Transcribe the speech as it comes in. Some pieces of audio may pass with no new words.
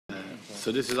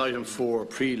So this is item 4,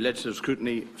 pre-legislative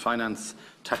scrutiny, finance,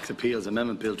 tax appeals,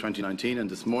 Amendment Bill 2019, and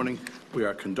this morning we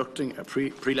are conducting a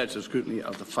pre-legislative scrutiny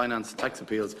of the Finance, Tax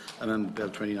Appeals Amendment Bill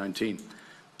 2019.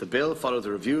 The bill follows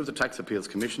a review of the Tax Appeals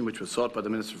Commission, which was sought by the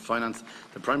Minister for Finance.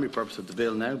 The primary purpose of the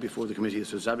bill now before the committee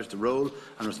is to establish the role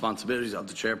and responsibilities of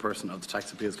the chairperson of the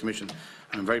Tax Appeals Commission.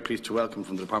 And I'm very pleased to welcome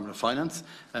from the Department of Finance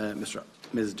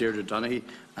Ms Deirdre Doherty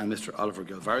and Mr Oliver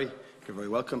Gilvary. You're very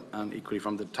welcome. And equally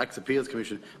from the Tax Appeals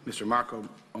Commission, Mr Mark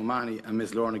O'Mahony and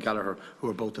Ms Lorna Gallagher, who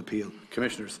are both appeal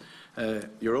commissioners.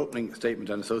 Your opening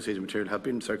statement and associated material have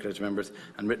been circulated to members,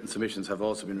 and written submissions have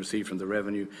also been received from the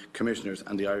Revenue Commissioners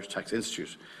and the Irish Tax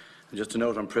Institute. And just a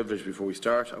note on privilege before we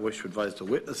start, I wish to advise the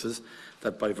witnesses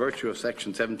that by virtue of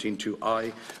Section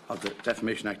 17(2)(I) of the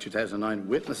Defamation Act 2009,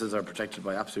 witnesses are protected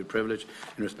by absolute privilege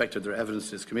in respect of their evidence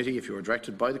to this committee. If you are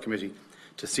directed by the committee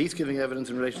to cease giving evidence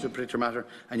in relation to a particular matter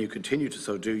and you continue to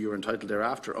so do, you are entitled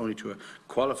thereafter only to a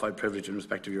qualified privilege in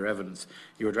respect of your evidence.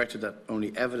 You are directed that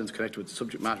only evidence connected with the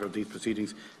subject matter of these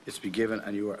proceedings is to be given,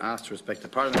 and you are asked to respect the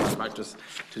Parliament's practice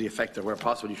to the effect that where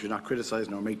possible you should not criticise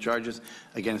nor make charges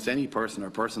against any person or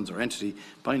persons or entity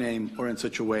by name or in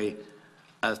such a way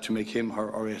as to make him, her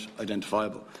or it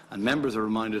identifiable. And members are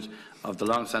reminded of the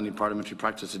long-standing parliamentary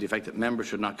practice to the effect that members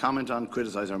should not comment on,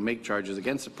 criticise or make charges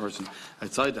against a person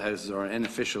outside the Houses or an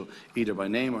official either by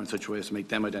name or in such a way as to make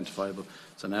them identifiable.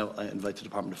 So now I invite the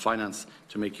Department of Finance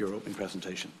to make your opening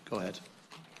presentation. Go ahead.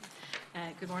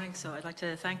 Good morning. So I'd like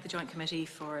to thank the Joint Committee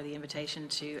for the invitation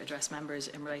to address members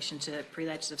in relation to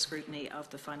pre-legislative scrutiny of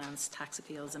the Finance Tax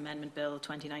Appeals Amendment Bill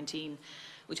 2019,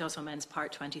 which also amends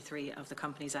Part 23 of the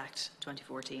Companies Act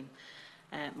 2014.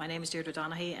 My name is Deirdre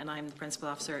Doherty and I'm the Principal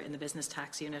Officer in the Business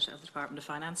Tax Unit of the Department of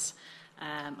Finance.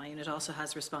 My unit also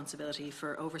has responsibility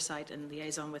for oversight and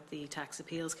liaison with the Tax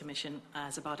Appeals Commission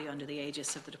as a body under the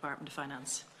aegis of the Department of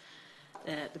Finance.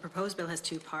 The proposed bill has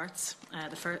two parts.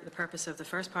 The purpose of the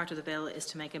first part of the bill is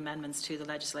to make amendments to the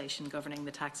legislation governing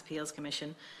the Tax Appeals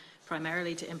Commission,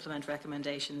 primarily to implement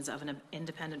recommendations of an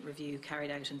independent review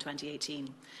carried out in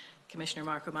 2018. Commissioner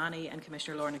Mark O'Mahony and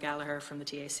Commissioner Lorna Gallagher from the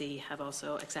TAC have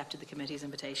also accepted the committee's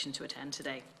invitation to attend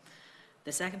today.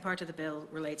 The second part of the bill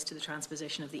relates to the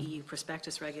transposition of the EU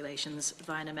prospectus regulations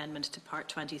via an amendment to Part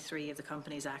 23 of the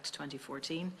Companies Act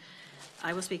 2014.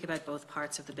 I will speak about both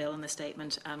parts of the bill in the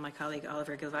statement, and my colleague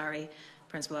Oliver Gilvary,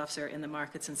 Principal Officer in the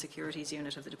Markets and Securities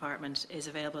Unit of the Department, is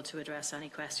available to address any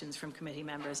questions from committee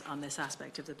members on this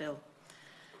aspect of the bill.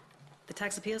 The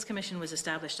Tax Appeals Commission was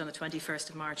established on the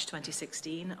 21st of March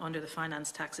 2016 under the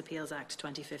Finance Tax Appeals Act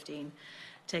 2015,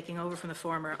 taking over from the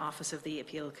former Office of the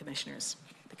Appeal Commissioners.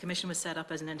 The Commission was set up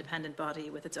as an independent body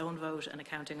with its own vote and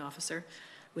accounting officer,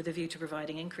 with a view to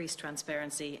providing increased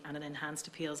transparency and an enhanced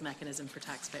appeals mechanism for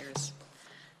taxpayers.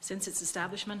 Since its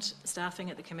establishment, staffing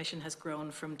at the Commission has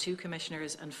grown from 2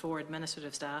 commissioners and 4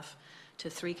 administrative staff to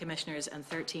 3 commissioners and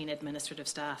 13 administrative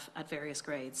staff at various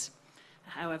grades.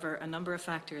 However, a number of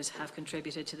factors have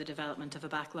contributed to the development of a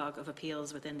backlog of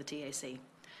appeals within the TAC.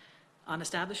 On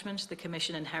establishment, the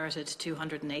Commission inherited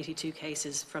 282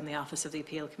 cases from the Office of the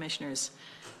Appeal Commissioners,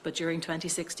 but during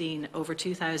 2016, over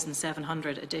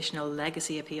 2,700 additional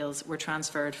legacy appeals were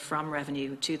transferred from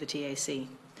Revenue to the TAC.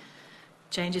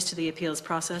 Changes to the appeals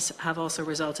process have also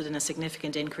resulted in a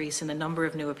significant increase in the number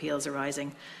of new appeals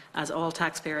arising, as all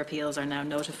taxpayer appeals are now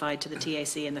notified to the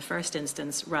TAC in the first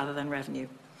instance rather than Revenue.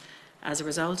 As a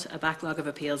result, a backlog of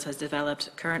appeals has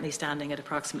developed, currently standing at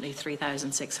approximately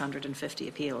 3,650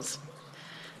 appeals.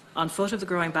 On foot of the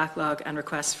growing backlog and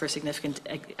requests for significant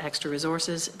extra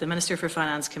resources, the Minister for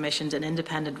Finance commissioned an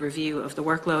independent review of the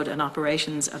workload and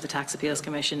operations of the Tax Appeals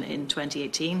Commission in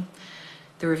 2018.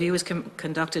 The review was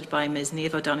conducted by Ms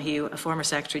Niamh O'Donoghue, a former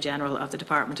Secretary-General of the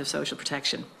Department of Social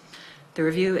Protection. The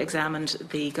review examined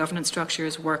the governance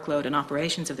structures, workload and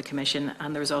operations of the Commission,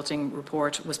 and the resulting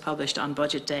report was published on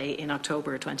Budget Day in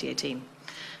October 2018.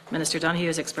 Minister Donoghue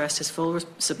has expressed his full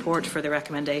support for the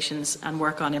recommendations, and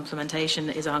work on implementation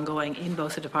is ongoing in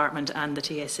both the Department and the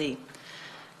TAC.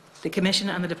 The Commission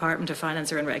and the Department of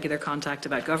Finance are in regular contact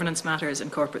about governance matters and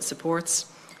corporate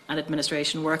supports. An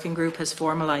administration working group has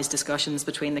formalised discussions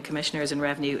between the Commissioners and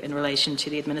Revenue in relation to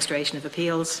the administration of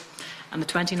appeals, and the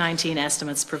 2019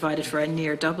 estimates provided for a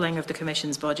near doubling of the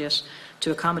Commission's budget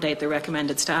to accommodate the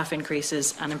recommended staff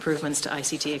increases and improvements to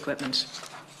ICT equipment.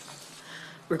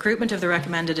 Recruitment of the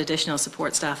recommended additional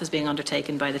support staff is being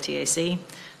undertaken by the TAC.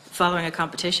 Following a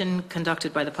competition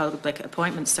conducted by the Public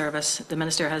Appointments Service, the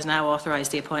Minister has now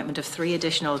authorised the appointment of 3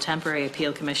 additional temporary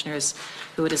appeal commissioners,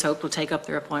 who it is hoped will take up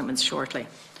their appointments shortly.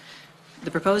 The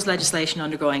proposed legislation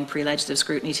undergoing pre-legislative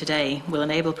scrutiny today will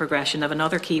enable progression of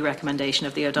another key recommendation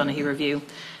of the O'Donoghue Review,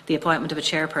 the appointment of a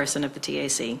chairperson of the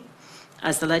TAC.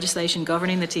 As the legislation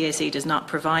governing the TAC does not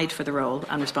provide for the role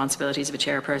and responsibilities of a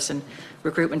chairperson,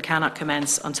 recruitment cannot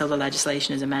commence until the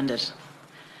legislation is amended.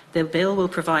 The bill will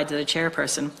provide that a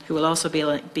chairperson, who will also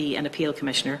be an appeal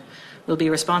commissioner, will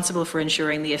be responsible for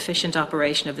ensuring the efficient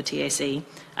operation of the TAC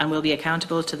and will be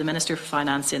accountable to the Minister for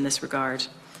Finance in this regard.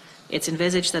 It's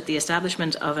envisaged that the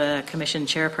establishment of a Commission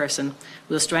chairperson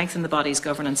will strengthen the body's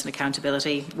governance and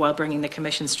accountability while bringing the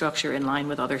Commission structure in line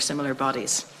with other similar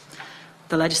bodies.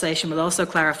 The legislation will also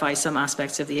clarify some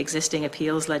aspects of the existing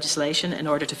appeals legislation in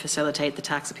order to facilitate the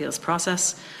tax appeals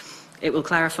process. It will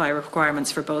clarify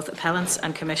requirements for both appellants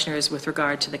and commissioners with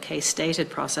regard to the case-stated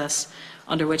process,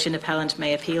 under which an appellant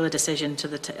may appeal a decision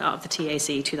of the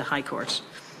TAC to the High Court.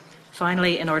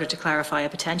 Finally, in order to clarify a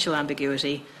potential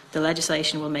ambiguity, the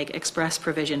legislation will make express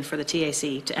provision for the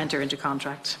TAC to enter into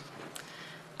contract.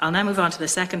 I'll now move on to the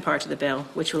second part of the bill,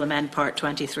 which will amend Part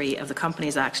 23 of the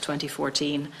Companies Act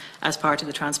 2014 as part of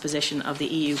the transposition of the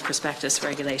EU prospectus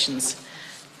regulations.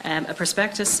 A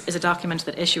prospectus is a document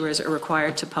that issuers are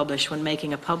required to publish when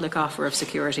making a public offer of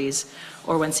securities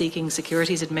or when seeking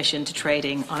securities admission to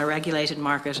trading on a regulated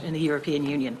market in the European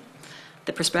Union.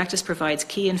 The prospectus provides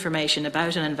key information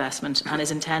about an investment and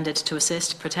is intended to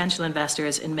assist potential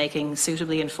investors in making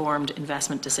suitably informed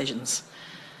investment decisions.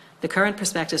 The current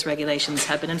prospectus regulations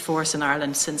have been in force in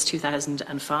Ireland since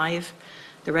 2005.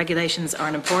 The regulations are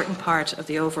an important part of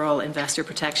the overall investor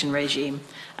protection regime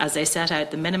as they set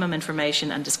out the minimum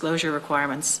information and disclosure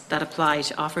requirements that apply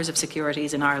to offers of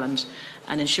securities in Ireland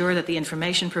and ensure that the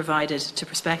information provided to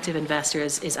prospective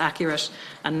investors is accurate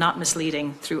and not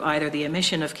misleading through either the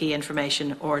omission of key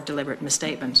information or deliberate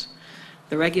misstatement.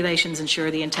 The regulations ensure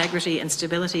the integrity and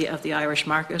stability of the Irish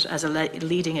market as a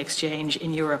leading exchange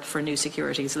in Europe for new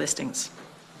securities listings.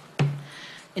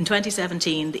 In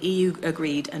 2017, the EU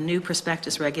agreed a new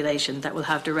prospectus regulation that will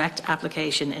have direct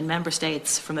application in Member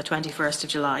States from the 21st of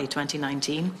July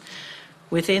 2019.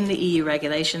 Within the EU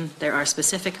regulation, there are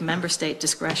specific Member State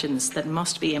discretions that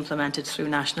must be implemented through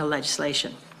national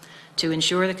legislation. To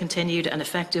ensure the continued and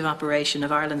effective operation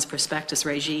of Ireland's prospectus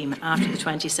regime after the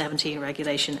 2017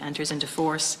 regulation enters into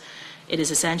force, it is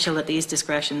essential that these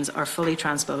discretions are fully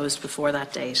transposed before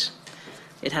that date.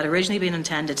 It had originally been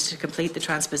intended to complete the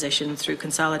transposition through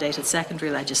consolidated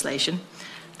secondary legislation.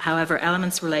 However,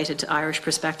 elements related to Irish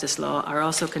prospectus law are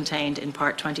also contained in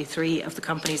Part 23 of the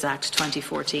Companies Act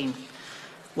 2014.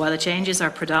 While the changes are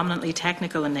predominantly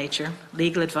technical in nature,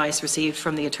 legal advice received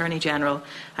from the Attorney-General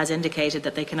has indicated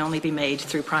that they can only be made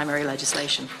through primary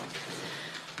legislation.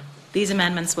 These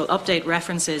amendments will update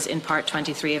references in Part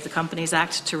 23 of the Companies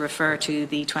Act to refer to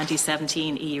the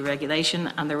 2017 EU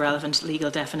regulation and the relevant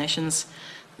legal definitions.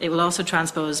 It will also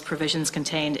transpose provisions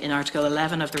contained in Article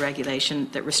 11 of the regulation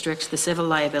that restrict the civil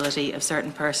liability of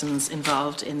certain persons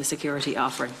involved in the security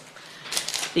offering.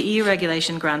 The EU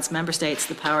regulation grants Member States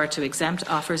the power to exempt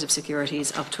offers of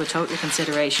securities up to a total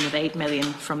consideration of €8 million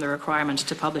from the requirement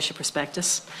to publish a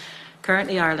prospectus.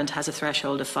 Currently, Ireland has a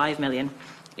threshold of €5 million.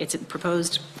 It's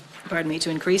proposed to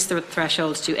increase the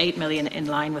threshold to €8 million in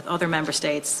line with other Member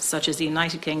States such as the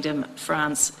United Kingdom,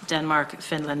 France, Denmark,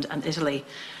 Finland and Italy,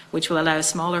 which will allow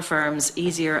smaller firms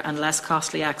easier and less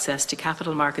costly access to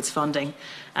capital markets funding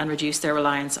and reduce their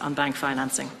reliance on bank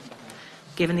financing.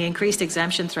 Given the increased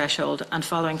exemption threshold and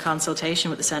following consultation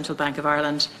with the Central Bank of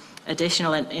Ireland,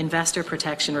 additional investor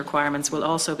protection requirements will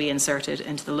also be inserted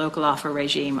into the local offer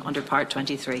regime under Part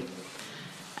 23.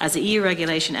 As the EU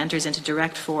regulation enters into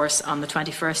direct force on the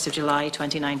 21st of July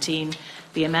 2019,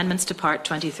 the amendments to Part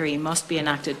 23 must be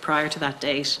enacted prior to that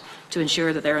date to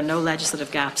ensure that there are no legislative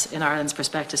gaps in Ireland's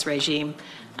prospectus regime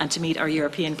and to meet our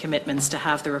European commitments to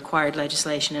have the required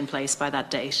legislation in place by that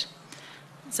date.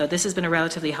 So this has been a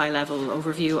relatively high-level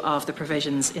overview of the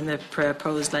provisions in the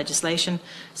proposed legislation.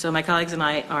 So my colleagues and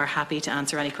I are happy to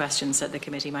answer any questions that the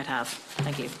committee might have.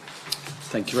 Thank you.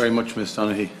 Thank you very much, Ms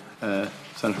Doherty.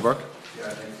 Senator Burke. Yeah,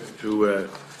 I'd like to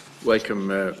welcome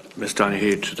Ms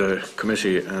Doherty to the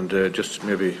committee and just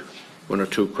maybe one or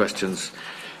two questions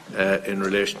in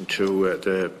relation to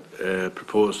the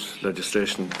proposed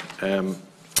legislation.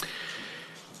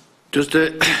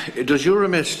 Does your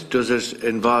remit, does it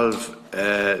involve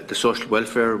the social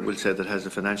welfare, we'll say, that has a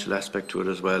financial aspect to it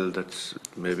as well, that's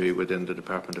maybe within the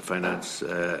Department of Finance,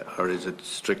 or is it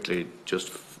strictly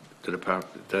just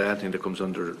the anything that comes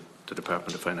under the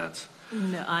Department of Finance?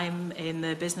 No, I'm in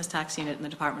the business tax unit in the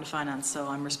Department of Finance, so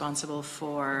I'm responsible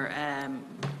for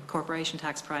corporation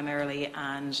tax primarily,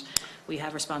 and we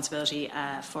have responsibility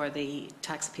for the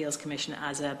Tax Appeals Commission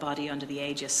as a body under the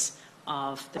aegis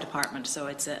of the department, so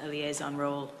it's a liaison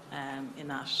role in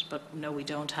that. But no, we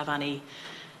don't have any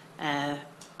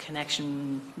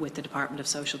connection with the Department of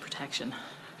Social Protection.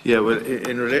 Yeah, well,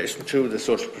 in relation to the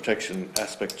social protection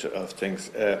aspect of things,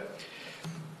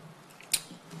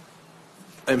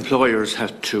 employers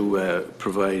have to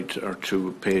provide or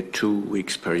to pay 2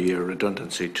 weeks per year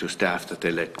redundancy to staff that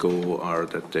they let go or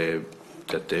that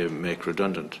they make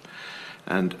redundant.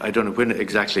 And I don't know when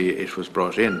exactly it was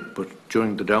brought in, but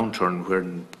during the downturn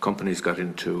when companies got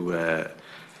into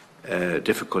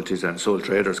difficulties and sole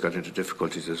traders got into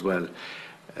difficulties as well,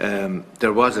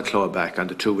 there was a clawback on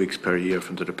the 2 weeks per year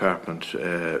from the department.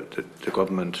 The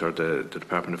government or the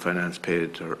Department of Finance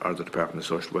paid, or the Department of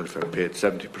Social Welfare paid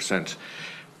 70%.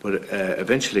 But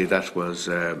eventually that was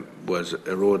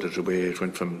eroded away. It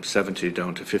went from 70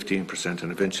 down to 15%,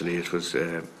 and eventually it was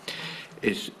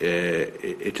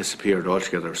it disappeared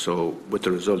altogether. So with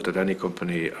the result that any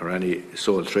company or any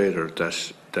sole trader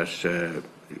that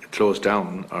closed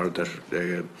down or that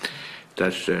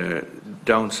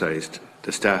downsized,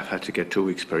 the staff had to get 2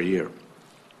 weeks per year.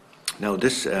 Now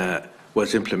this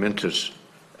was implemented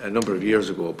a number of years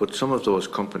ago, but some of those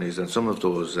companies and some of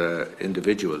those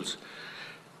individuals,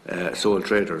 sole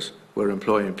traders, were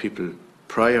employing people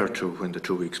prior to when the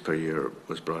 2 weeks per year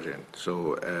was brought in.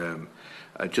 So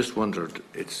I just wondered,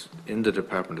 it's in the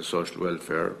Department of Social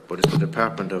Welfare, but it's the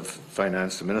Department of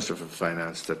Finance, the Minister for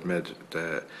Finance, that made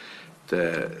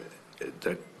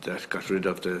that got rid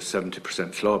of the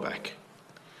 70% clawback.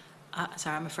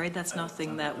 Sorry, I'm afraid that's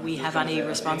nothing that we have any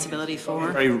responsibility for.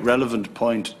 A very relevant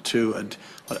point too, and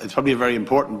it's probably a very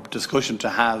important discussion to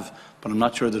have, but I'm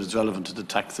not sure that it's relevant to the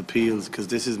tax appeals, because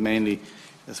this is mainly,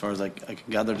 as far as I can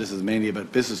gather, this is mainly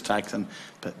about business tax and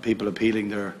people appealing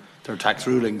their tax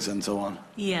rulings and so on.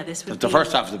 Yeah, this would the be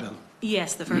first half of the bill.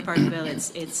 Yes, the first part of the bill,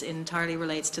 it's entirely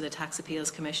relates to the Tax Appeals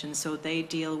Commission. So they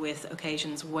deal with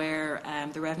occasions where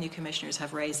the Revenue Commissioners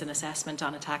have raised an assessment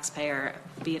on a taxpayer,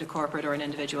 be it a corporate or an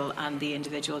individual, and the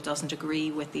individual doesn't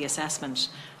agree with the assessment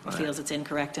or feels it's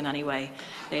incorrect in any way.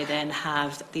 They then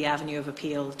have the avenue of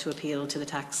appeal to the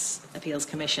Tax Appeals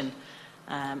Commission.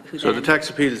 So the tax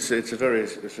appeals, it's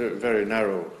a very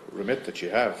narrow remit that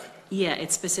you have. Yeah,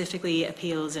 it specifically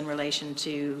appeals in relation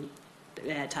to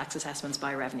tax assessments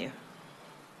by revenue.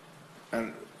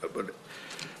 And but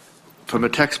from a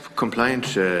tax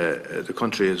compliant, the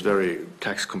country is very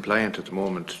tax compliant at the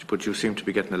moment. But you seem to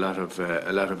be getting a lot of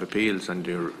appeals, and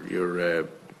your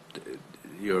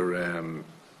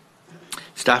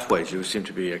staff-wise, you seem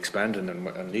to be expanding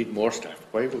and need more staff.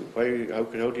 Why?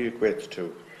 How do you equate the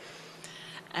two?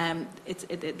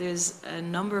 There's a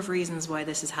number of reasons why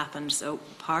this has happened. So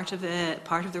part of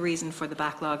the reason for the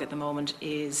backlog at the moment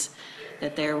is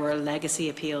that there were legacy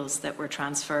appeals that were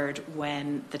transferred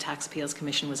when the Tax Appeals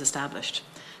Commission was established.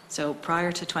 So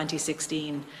prior to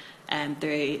 2016,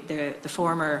 the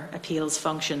former appeals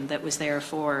function that was there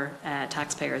for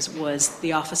taxpayers was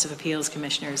the Office of Appeals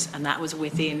Commissioners, and that was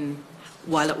within,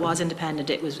 while it was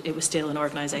independent, it was still an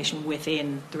organisation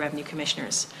within the Revenue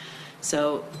Commissioners.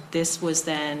 So this was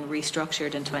then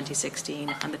restructured in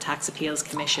 2016, and the Tax Appeals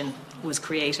Commission was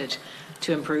created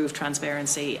to improve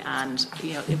transparency, and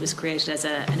it was created as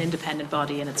an independent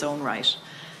body in its own right.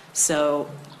 So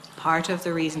part of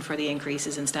the reason for the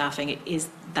increases in staffing is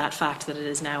that fact that it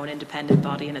is now an independent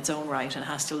body in its own right and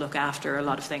has to look after a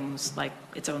lot of things like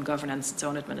its own governance, its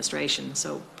own administration.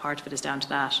 So part of it is down to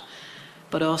that.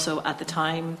 But also at the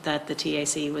time that the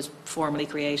TAC was formally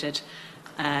created,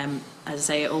 as I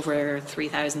say, over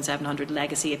 3,700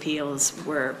 legacy appeals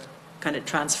were kind of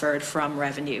transferred from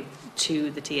revenue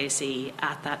to the TAC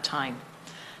at that time.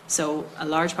 So a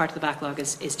large part of the backlog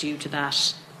is due to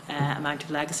that amount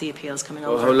of legacy appeals coming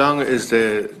over. How long is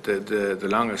the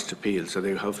longest appeal?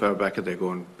 So how far back are they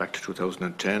going? Back to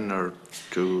 2010 or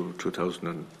to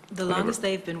 2000? The longest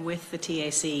they've been with the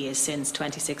TAC is since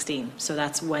 2016. So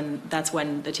that's when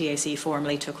the TAC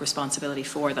formally took responsibility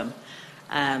for them.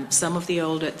 Some of the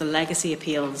legacy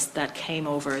appeals that came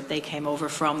over, they came over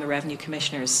from the Revenue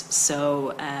Commissioners,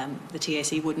 so the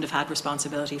TAC wouldn't have had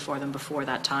responsibility for them before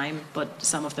that time, but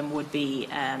some of them would be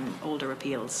older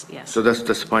appeals, yes. So that's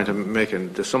the point I'm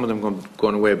making. There's some of them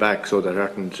going way back, so that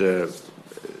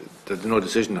there's no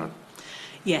decision on.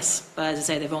 Yes, but as I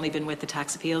say, they've only been with the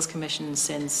Tax Appeals Commission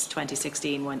since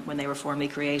 2016 when they were formally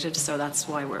created, so that's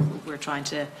why we're trying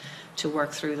to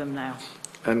work through them now.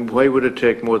 And why would it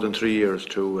take more than 3 years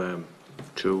to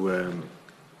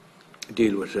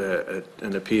deal with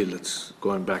an appeal that's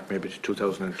going back maybe to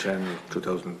 2010 or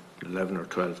 2011 or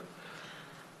 12?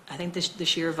 I think the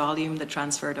sheer volume that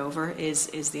transferred over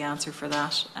is the answer for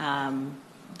that. When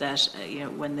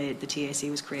the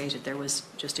TAC was created, there was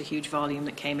just a huge volume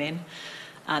that came in.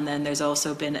 And then there's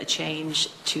also been a change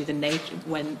to the nature.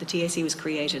 When the TAC was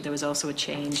created, there was also a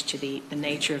change to the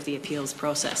nature of the appeals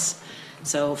process.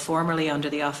 So formerly under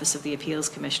the Office of the Appeals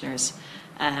Commissioners,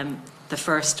 the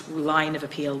first line of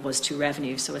appeal was to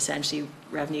revenue. So essentially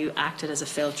revenue acted as a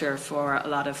filter for a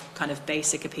lot of kind of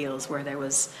basic appeals where there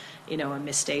was, you know, a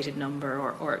misstated number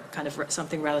or kind of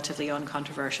something relatively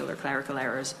uncontroversial or clerical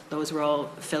errors. Those were all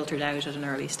filtered out at an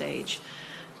early stage.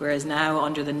 Whereas now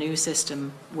under the new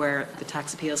system where the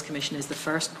Tax Appeals Commission is the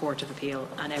first port of appeal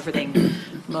and everything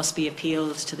must be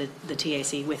appealed to the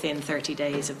TAC within 30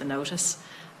 days of the notice,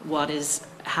 what is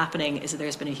happening is that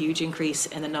there's been a huge increase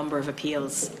in the number of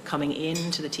appeals coming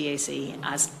into the TAC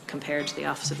as compared to the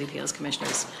Office of the Appeals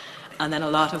Commissioners. And then a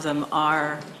lot of them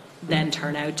then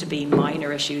turn out to be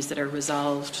minor issues that are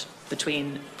resolved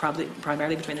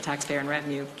primarily between the taxpayer and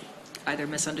revenue, either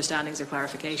misunderstandings or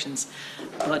clarifications.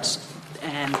 But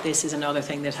this is another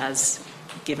thing that has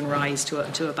given rise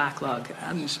to a backlog.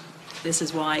 And this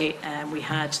is why we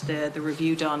had the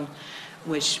review done,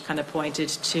 which kind of pointed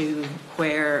to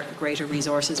where greater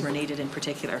resources were needed in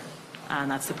particular.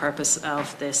 And that's the purpose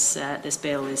of this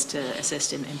bill, is to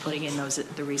assist in putting in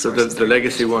the resources. So the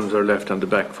legacy ones are left on the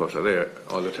back foot, are they,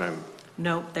 all the time?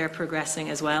 No, they're progressing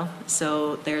as well.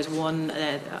 So there's one,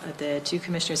 the two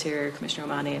commissioners here, Commissioner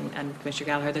O'Mahony and Commissioner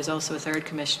Gallagher. There's also a third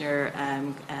commissioner,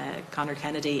 Conor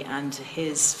Kennedy, and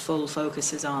his full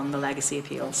focus is on the legacy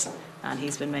appeals. And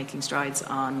he's been making strides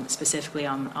specifically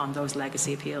on those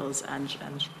legacy appeals. And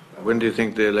when do you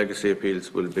think the legacy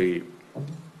appeals will be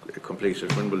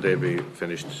completed? When will they be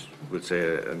finished, we'll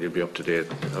say, and you'll be up to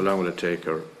date? How long will it take?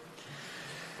 Or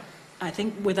I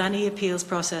think with any appeals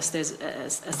process, there's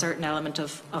a certain element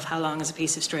of how long is a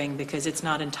piece of string, because it's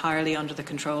not entirely under the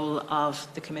control of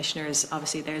the commissioners.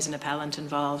 Obviously, there's an appellant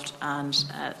involved, and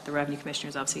the revenue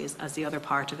commissioners obviously as the other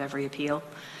part of every appeal.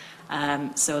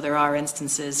 So there are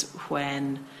instances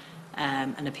when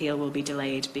an appeal will be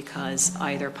delayed because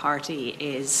either party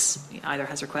either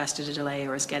has requested a delay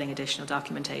or is getting additional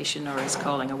documentation or is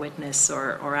calling a witness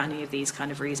or any of these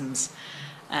kind of reasons.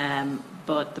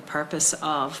 But the purpose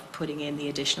of putting in the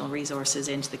additional resources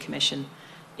into the Commission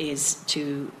is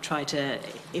to try to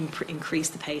increase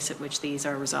the pace at which these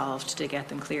are resolved to get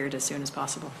them cleared as soon as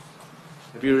possible.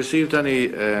 Have you received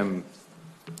any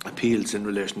appeals in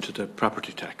relation to the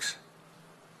property tax?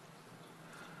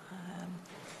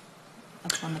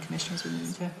 That's one the Commissioners would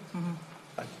need to.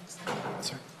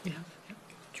 Sorry. Yeah.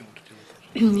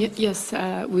 Yes,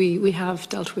 we have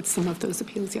dealt with some of those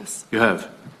appeals, yes. You have?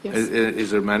 Yes.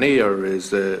 Is there many, or is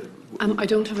the... I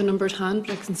don't have a number at hand,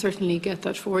 but I can certainly get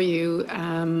that for you.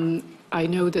 I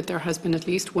know that there has been at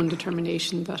least one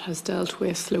determination that has dealt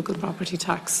with local property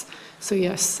tax. So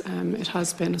yes, it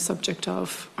has been a subject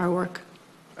of our work.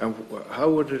 And how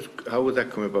would that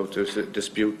come about? There's a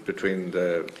dispute between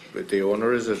the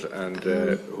owner, is it, and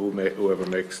whoever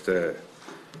makes the...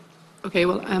 Okay,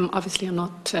 well, obviously I'm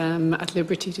not at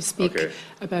liberty to speak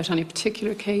about any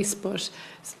particular case, but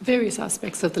various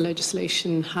aspects of the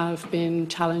legislation have been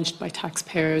challenged by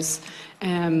taxpayers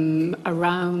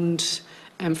around,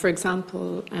 for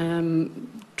example,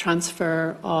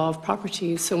 transfer of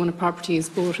properties. So when a property is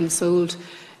bought and sold,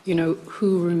 you know,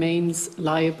 who remains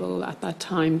liable at that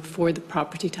time for the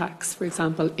property tax, for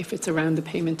example, if it's around the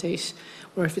payment date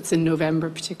or if it's in November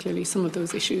particularly. Some of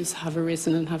those issues have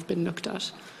arisen and have been looked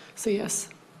at. So yes,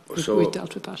 we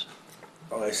dealt with that.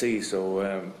 Oh, I see.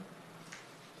 So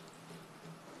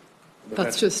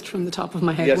that's just from the top of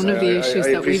my head. Yes, one of the issues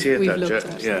that we've looked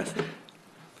at. Yeah.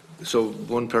 So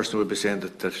one person would be saying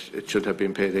that it should have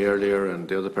been paid earlier, and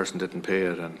the other person didn't pay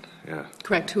it, and yeah.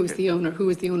 Correct. Who is the owner? Who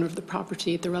is the owner of the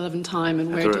property at the relevant time,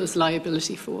 and where does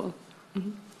liability fall?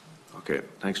 Mm-hmm. Okay.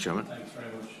 Thanks, Chairman. Thanks very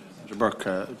much, Senator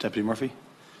Burke. Deputy Murphy.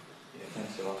 Yeah,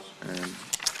 thanks a lot.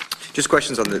 Just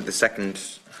questions on the second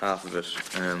half of it,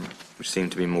 which seem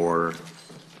to be more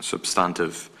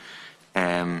substantive.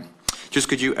 Just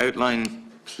could you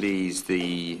outline, please,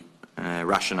 the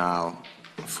rationale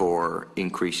for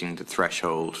increasing the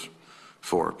threshold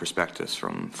for prospectus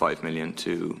from 5 million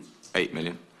to 8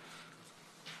 million?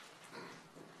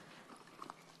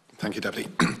 Thank you, Deputy.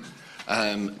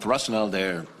 The rationale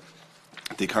there,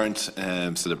 the current,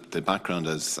 so the background,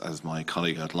 as my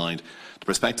colleague outlined, the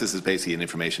prospectus is basically an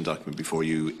information document before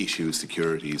you issue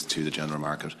securities to the general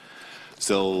market.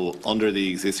 So under the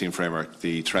existing framework,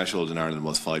 the threshold in Ireland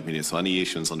was 5 million. So any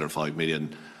issuance under 5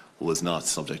 million was not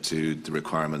subject to the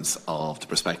requirements of the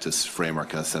prospectus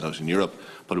framework as set out in Europe,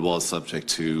 but it was subject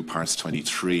to Part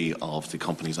 23 of the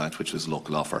Companies Act, which was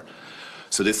local offer.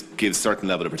 So this gives certain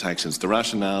level of protections. The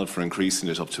rationale for increasing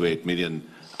it up to 8 million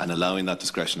and allowing that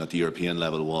discretion at the European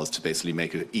level was to basically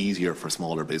make it easier for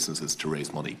smaller businesses to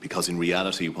raise money, because in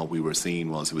reality what we were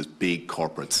seeing was it was big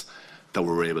corporates that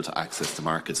were able to access the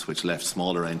markets, which left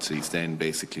smaller entities then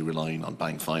basically relying on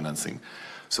bank financing.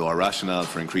 So our rationale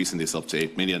for increasing this up to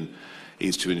 8 million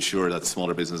is to ensure that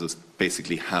smaller businesses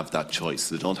basically have that choice.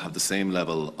 They don't have the same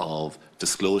level of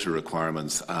disclosure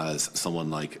requirements as someone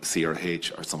like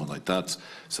CRH or someone like that.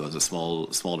 So as a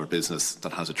smaller business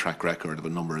that has a track record of a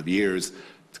number of years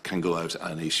can go out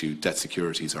and issue debt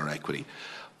securities or equity.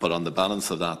 But on the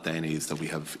balance of that then is that we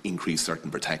have increased certain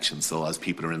protections. So as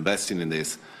people are investing in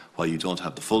this, while you don't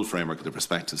have the full framework of the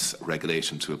prospectus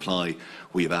regulation to apply,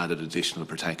 we have added additional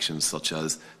protections such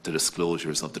as the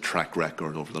disclosures of the track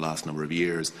record over the last number of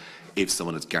years, if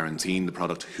someone is guaranteeing the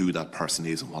product, who that person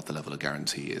is and what the level of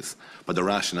guarantee is. But the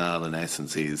rationale in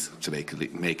essence is to make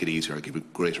it easier,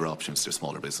 give greater options to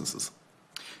smaller businesses.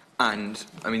 And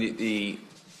I mean,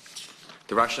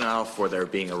 the rationale for there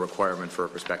being a requirement for a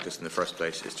prospectus in the first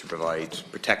place is to provide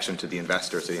protection to the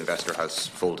investor, so the investor has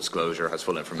full disclosure, has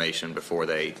full information before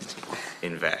they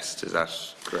invest. Is that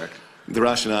correct? The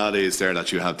rationale is there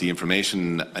that you have the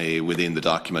information within the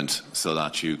document so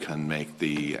that you can make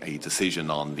a decision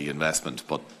on the investment.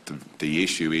 But the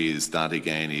issue is that,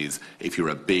 again, is if you're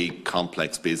a big,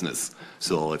 complex business,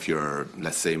 so if you're,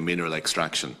 let's say, mineral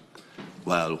extraction,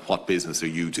 well, what business are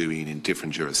you doing in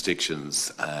different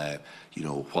jurisdictions?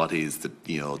 What is the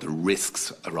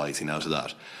risks arising out of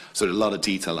that? So there's a lot of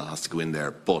detail that has to go in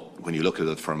there. But when you look at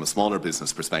it from a smaller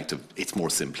business perspective, it's more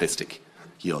simplistic.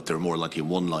 They're more like in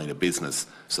one line of business.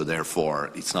 So therefore,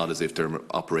 it's not as if they're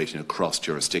operating across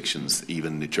jurisdictions,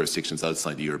 even the jurisdictions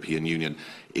outside the European Union.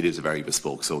 It is very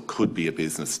bespoke. So it could be a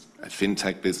business, a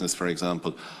fintech business, for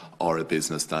example, or a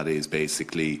business that is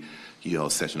basically,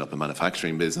 setting up a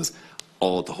manufacturing business.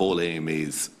 The whole aim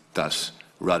is that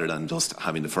rather than just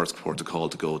having the first port of call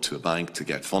to go to a bank to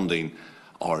get funding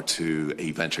or to a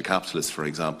venture capitalist, for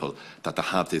example, that they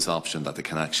have this option that they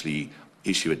can actually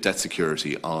issue a debt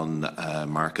security on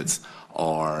markets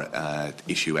or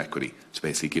issue equity to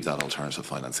basically give that alternative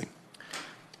financing.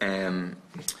 And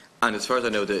as far as I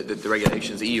know, the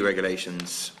regulations, the EU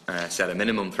regulations, set a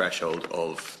minimum threshold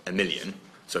of $1 million.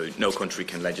 So no country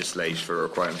can legislate for a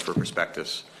requirement for a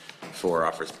prospectus for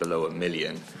offers below $1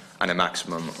 million, and a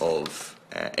maximum of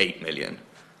 8 million.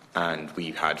 And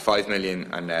we had 5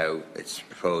 million, and now it's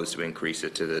proposed to increase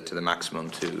it to the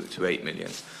maximum to 8 million.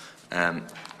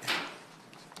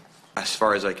 As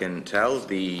far as I can tell,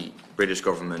 the British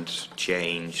government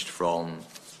changed from,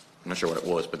 I'm not sure what it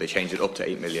was, but they changed it up to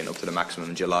 8 million, up to the maximum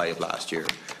in July of last year.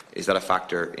 Is that a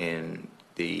factor in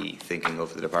the thinking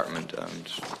of the department?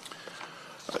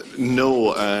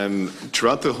 No.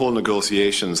 Throughout the whole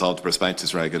negotiations of the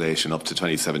prospectus regulation up to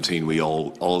 2017, we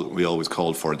always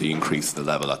called for the increase in the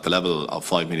level. At the level of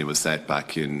 5 million was set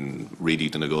back in, really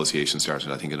the negotiation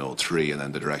started I think in 2003, and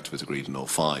then the directive was agreed in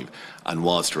 2005, and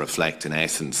was to reflect in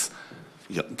essence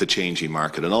the changing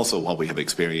market, and also what we have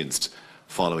experienced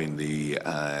following the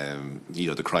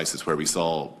crisis, where we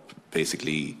saw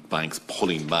basically banks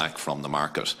pulling back from the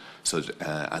market. So,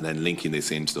 and then linking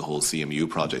this into the whole CMU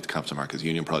project, Capital Markets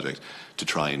Union project, to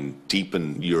try and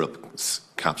deepen Europe's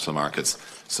capital markets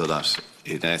so that,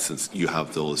 in essence, you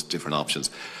have those different options.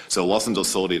 So it wasn't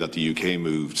just solely that the UK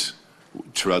moved.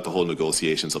 Throughout the whole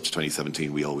negotiations up to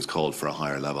 2017, we always called for a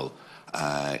higher level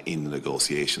in the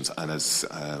negotiations. And as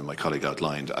my colleague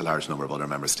outlined, a large number of other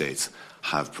member states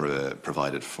have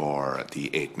provided for the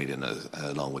 8 million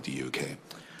along with the UK.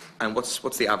 And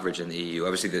what's the average in the EU?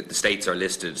 Obviously, the states are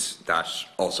listed that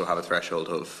also have a threshold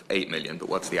of 8 million, but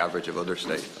what's the average of other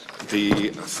states?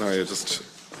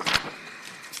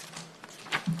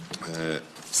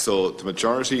 So the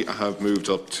majority have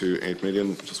moved up to 8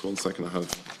 million. Just 1 second, I have.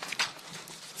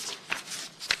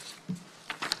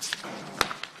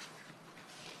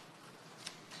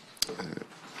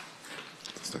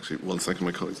 Just actually 1 second,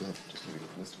 my colleagues have. Just let me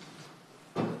get the list.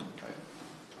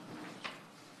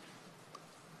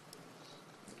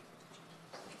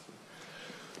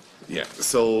 Yeah,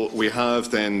 so we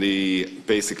have then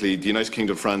basically the United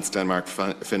Kingdom, France, Denmark,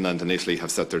 Finland and Italy have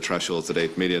set their thresholds at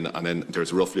 8 million, and then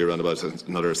there's roughly around about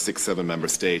another 6-7 member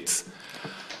states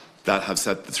that have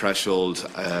set the threshold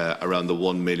around the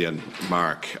 1 million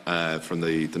mark from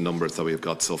the numbers that we've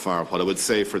got so far. What I would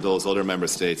say for those other member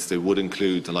states, they would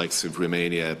include the likes of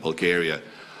Romania, Bulgaria,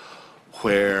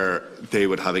 where they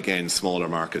would have, again, smaller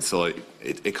markets. So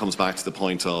it comes back to the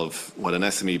point of, well, an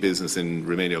SME business in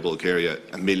Romania or Bulgaria,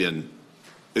 1 million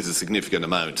is a significant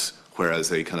amount,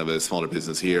 whereas a kind of a smaller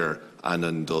business here and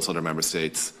in those other member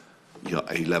states,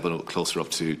 a level closer up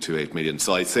to 8 million.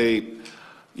 So I'd say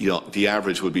the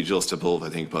average would be just above, I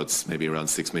think, about maybe around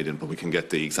 6 million, but we can get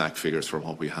the exact figures for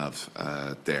what we have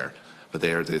there. But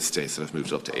they are the states that have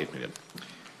moved up to 8 million.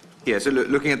 Yeah, so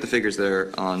looking at the figures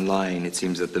there online, it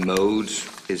seems that the mode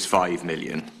is 5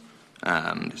 million.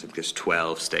 There's just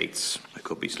 12 states, I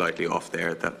could be slightly off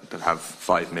there, that have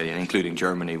 5 million, including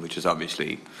Germany, which is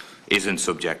obviously isn't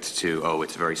subject to, oh,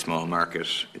 it's a very small market,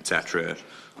 etc.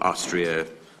 Austria,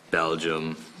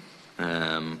 Belgium,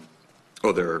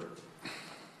 other,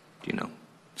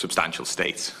 substantial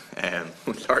states,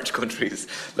 large countries,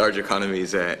 large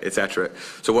economies, etc.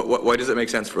 So why does it make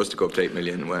sense for us to go up to 8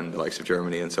 million when the likes of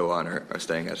Germany and so on are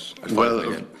staying at 5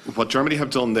 million? What Germany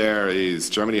have done there is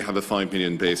Germany have a 5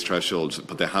 million base threshold,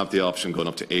 but they have the option going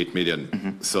up to 8 million.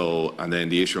 Mm-hmm. So, and then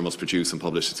the issuer must produce and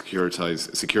publish a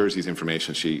securities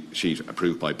information sheet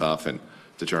approved by BaFin,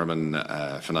 the German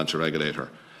financial regulator.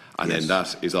 And then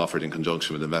that is offered in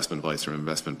conjunction with investment advice or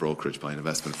investment brokerage by an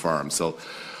investment firm. So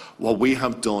what we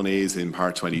have done is, in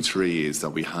Part 23, is that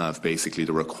we have basically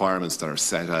the requirements that are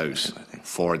set out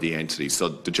for the entity. So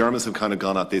the Germans have kind of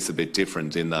gone at this a bit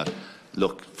different in that,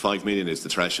 look, 5 million is the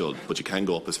threshold, but you can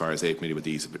go up as far as 8 million with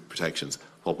these protections.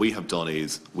 What we have done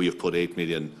is we have put 8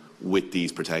 million with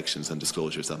these protections and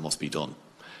disclosures that must be done.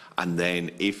 And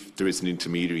then if there is an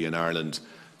intermediary in Ireland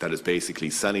that is basically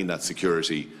selling that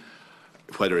security,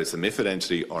 whether it's a MiFID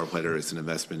entity or whether it's an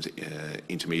investment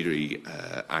intermediary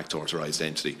Act authorised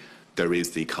entity, there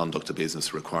is the conduct of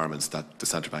business requirements that the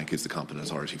central bank is the competent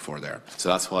authority for there. So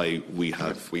that's why we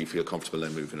feel comfortable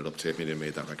in moving it up to 8 million and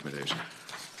made that recommendation.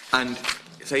 And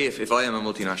say if I am a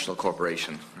multinational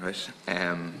corporation, right,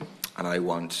 and I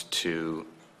want to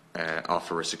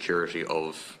offer a security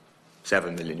of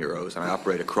 7 million euros and I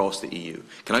operate across the EU,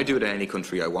 can I do it in any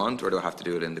country I want, or do I have to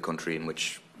do it in the country in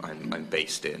which I'm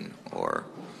based in? Or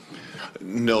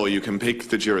no, you can pick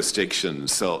the jurisdiction.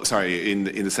 So, sorry, in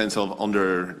the sense of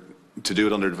to do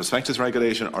it under the prospectus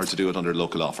regulation or to do it under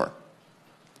local offer?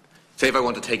 Say if I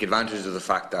want to take advantage of the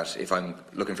fact that if I'm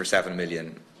looking for 7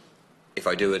 million, if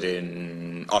I do it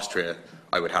in Austria,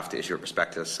 I would have to issue a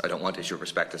prospectus. I don't want to issue a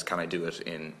prospectus. Can I do it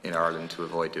in Ireland to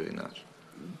avoid doing that?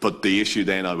 But the issue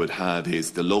then I would have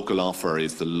is the local offer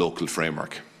is the local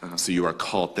framework. So you are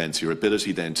caught then, so your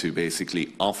ability then to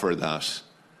basically offer that,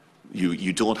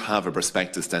 you don't have a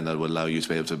prospectus then that will allow you to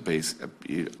be able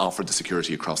to offer the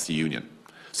security across the union.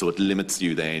 So it limits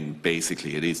you then,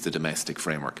 basically, it is the domestic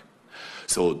framework.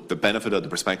 So the benefit of the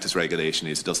prospectus regulation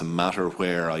is it doesn't matter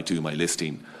where I do my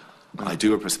listing. I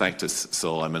do a prospectus,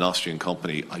 so I'm an Austrian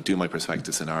company, I do my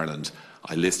prospectus in Ireland,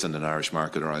 I list in an Irish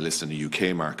market or I list in the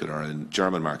UK market or in the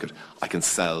German market, I can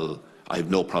sell, I have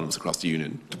no problems across the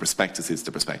union. The prospectus is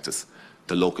the prospectus.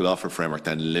 The local offer framework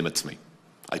then limits me.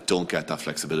 I don't get that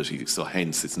flexibility, so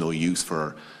hence it's no use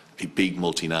for a big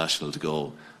multinational to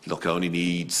go, look, I only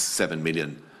need 7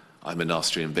 million. I'm an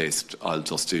Austrian based, I'll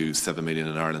just do 7 million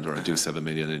in Ireland or I'll do 7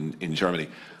 million in Germany.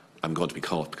 I'm going to be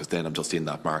caught because then I'm just in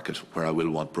that market where I will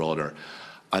want broader.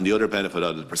 And the other benefit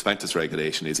of the prospectus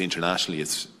regulation is internationally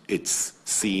it's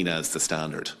seen as the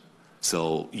standard.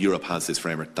 So Europe has this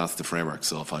framework, that's the framework.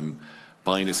 So if I'm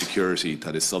buying a security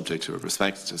that is subject to a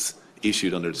prospectus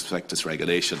issued under the prospectus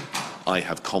regulation, I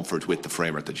have comfort with the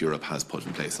framework that Europe has put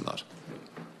in place on that.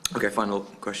 Okay, final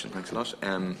question, thanks a lot.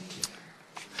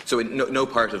 So no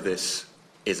part of this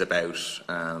is about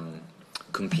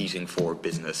competing for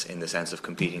business in the sense of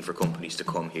competing for companies to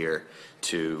come here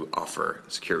to offer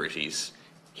securities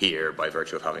here by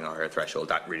virtue of having a higher threshold.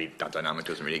 That dynamic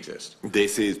doesn't really exist.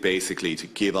 This is basically to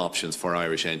give options for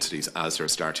Irish entities as they're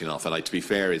starting off. And to be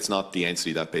fair, it's not the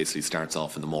entity that basically starts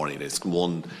off in the morning. It's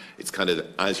kind of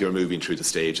as you're moving through the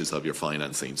stages of your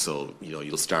financing. So,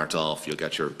 you'll start off, you'll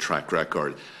get your track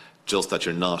record, just that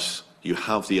you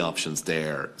have the options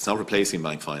there. It's not replacing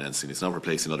bank financing, it's not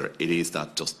replacing it is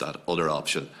just that other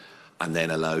option, and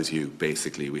then allows you,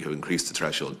 basically, we have increased the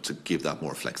threshold to give that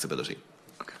more flexibility.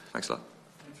 Okay, thanks a lot.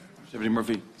 Deputy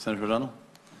Murphy, Senator O'Donnell.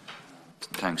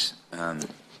 Thanks.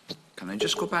 Can I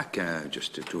just go back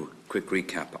just to do a quick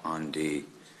recap on the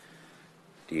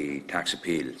tax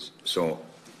appeals? So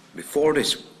before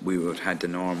this, we would have had the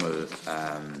normal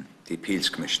the Appeals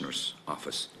Commissioner's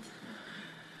office,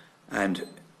 and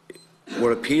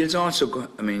were appeals also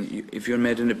if you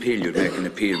made an appeal, you'd make an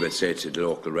appeal, let's say, to the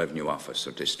local revenue office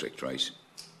or district, right?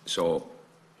 So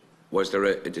was there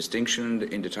a distinction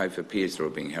in the type of appeals that were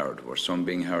being heard? Were some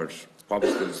being heard? What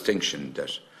was the distinction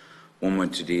that one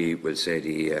went to the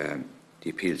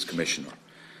Appeals Commissioner,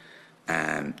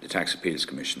 the Tax Appeals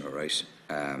Commissioner, right?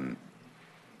 And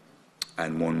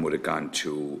one would have gone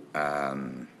to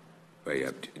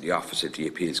the office of the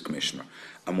Appeals Commissioner,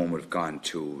 and one would have gone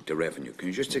to the Revenue. Can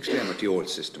you just explain what the old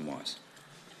system was?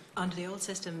 Under the old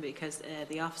system, because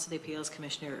the Office of the Appeals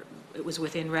Commissioner, it was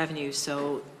within Revenue,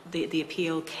 so the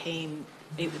appeal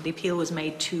the appeal was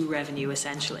made to Revenue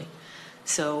essentially.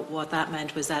 So what that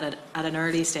meant was that at an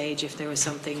early stage, if there was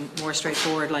something more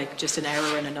straightforward, like just an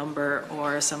error in a number,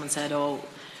 or someone said, oh,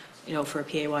 you know, for a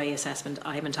PAYE assessment,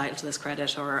 I'm entitled to this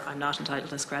credit, or I'm not entitled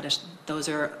to this credit, those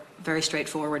are very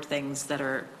straightforward things that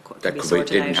are that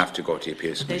didn't have to go to the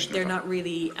Appeals Commissioner. They're not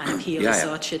really an appeal as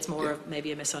such. It's more of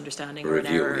maybe a misunderstanding or an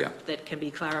error that can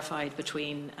be clarified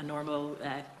between a normal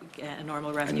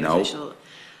revenue official.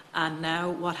 And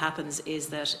now what happens is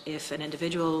that if an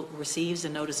individual receives a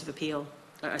notice of appeal,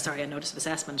 a notice of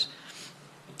assessment,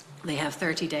 they have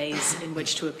 30 days in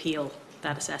which to appeal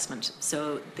that assessment.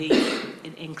 So the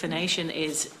inclination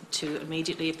is to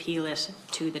immediately appeal it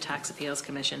to the Tax Appeals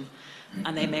Commission,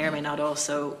 and they may or may not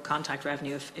also contact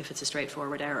Revenue if it's a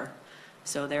straightforward error.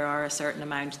 So there are a certain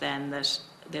amount then that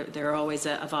there are always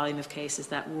a volume of cases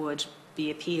that would be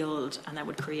appealed, and that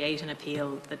would create an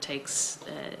appeal that takes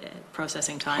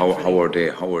processing time. How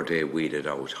are they weeded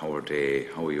out? How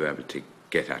are you able to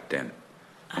get at them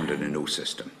under the new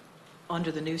system?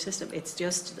 Under the new system, it's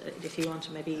just, if you want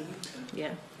to maybe,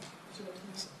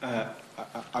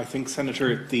 I think,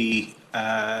 Senator,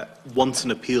 once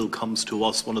an appeal comes to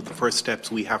us, one of the first steps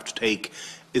we have to take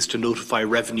is to notify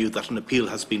Revenue that an appeal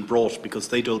has been brought, because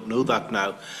they don't know that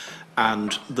now.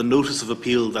 And the notice of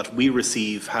appeal that we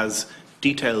receive has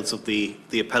details of the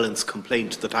appellant's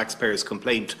complaint, the taxpayer's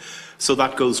complaint. So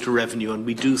that goes to Revenue, and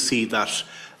we do see that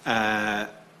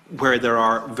where there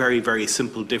are very, very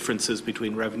simple differences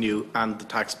between Revenue and the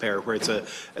taxpayer, where it's a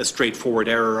straightforward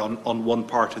error on one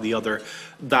part or the other,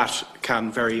 that can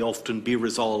very often be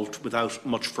resolved without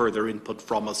much further input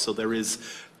from us. So there is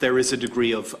a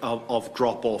degree of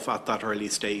drop-off at that early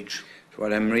stage.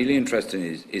 What I'm really interested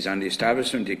in is on the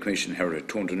establishment, the Commission heard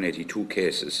 282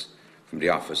 cases from the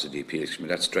Office of the Appeals Commission.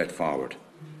 That's straightforward.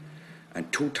 And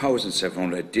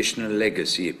 2,700 additional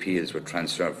legacy appeals were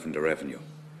transferred from the Revenue.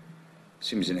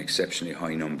 Seems an exceptionally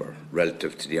high number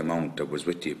relative to the amount that was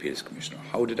with the Appeals Commissioner.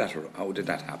 How did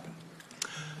that happen?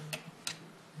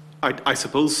 I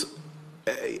suppose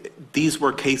these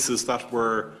were cases that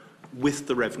were with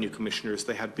the Revenue Commissioners.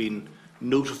 They had been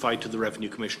notified to the Revenue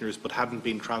Commissioners but hadn't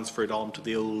been transferred on to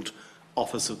the old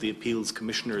Office of the Appeals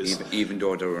Commissioners. Even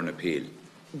though they were an appeal?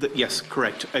 Yes,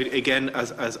 correct. Again,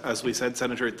 as we said,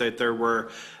 Senator, that there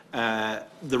were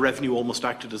the Revenue almost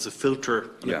acted as a filter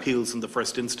on appeals in the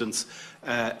first instance.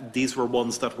 These were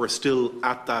ones that were still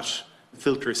at that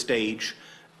filter stage.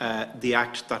 The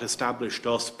Act that established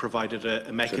us provided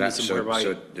a mechanism whereby...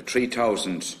 So the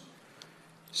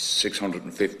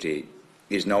 3,650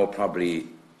 is now probably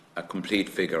a complete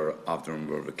figure of the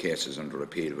number of cases under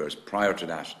appeal, whereas prior to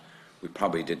that, we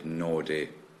probably didn't know the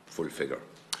full figure.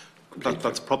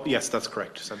 Yes, that's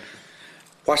correct, Senator.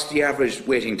 What's the average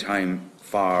waiting time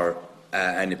for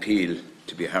an appeal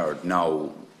to be heard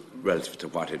now relative to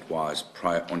what it was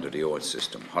prior under the old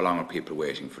system? How long are people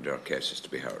waiting for their cases to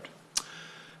be heard?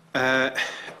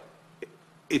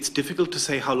 It's difficult to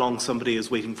say how long somebody is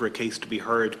waiting for a case to be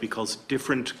heard, because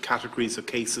different categories of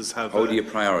cases have... How do you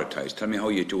prioritise? Tell me how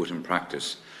you do it in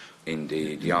practice in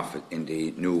the office, in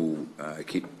the new,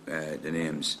 keep the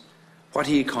names. What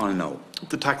do you call now?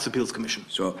 The Tax Appeals Commission.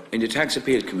 So in the Tax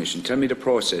Appeal Commission, tell me the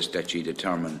process that you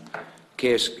determine.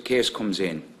 Case comes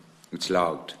in, it's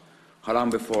logged. How long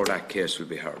before that case will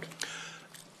be heard?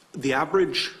 The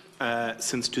average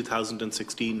since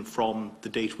 2016, from the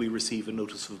date we receive a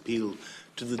notice of appeal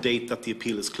to the date that the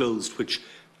appeal is closed, which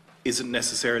isn't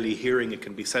necessarily a hearing, it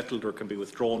can be settled or it can be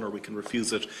withdrawn or we can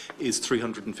refuse it, is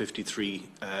 353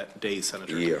 days,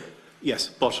 Senator. A year? Yes,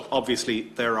 but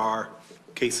obviously there are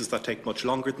cases that take much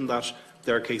longer than that.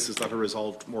 There are cases that are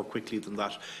resolved more quickly than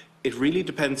that. It really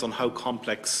depends on how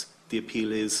complex the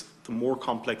appeal is. The more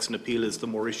complex an appeal is, the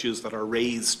more issues that are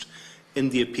raised in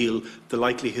the appeal, the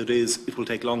likelihood is it will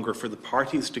take longer for the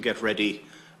parties to get ready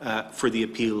for the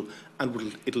appeal,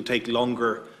 and it'll take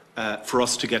longer for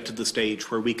us to get to the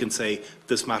stage where we can say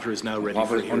this matter is now ready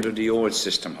for hearing. Under the old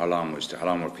system, how long were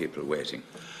people waiting?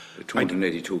 The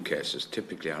 282 cases,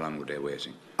 typically how long were they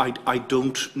waiting? I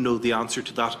don't know the answer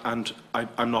to that, and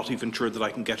I'm not even sure that I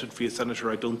can get it for you,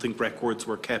 Senator. I don't think records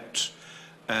were kept.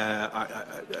 A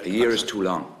year is too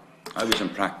long. I was in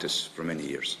practice for many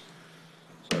years.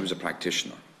 So I was a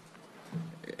practitioner.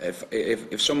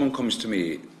 If someone comes to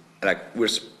me, like I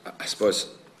suppose,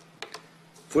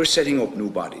 if we're setting up new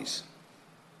bodies,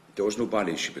 those new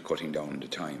bodies should be cutting down the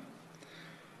time.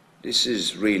 This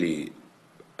is really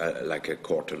like a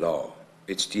court of law.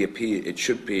 It's the appeal. It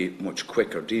should be much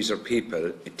quicker. These are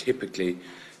people typically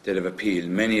that have appealed.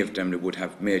 Many of them that would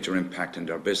have major impact in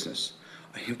their business.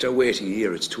 If they're waiting a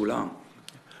year, it's too long.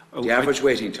 The average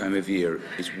waiting time of a year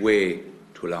is way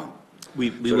too long.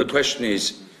 So the question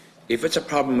is, if it's a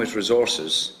problem with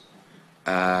resources,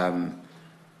 like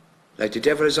the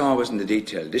devil is always in the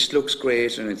detail. This looks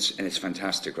great and it's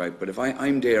fantastic, right? But if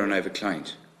I'm there and I have a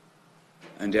client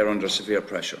and they're under severe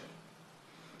pressure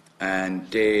and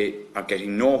they are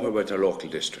getting nowhere with their local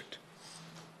district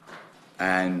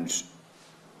and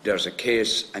there's a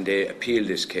case and they appeal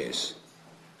this case,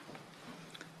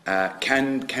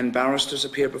 can barristers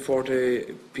appear before the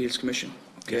Appeals Commission?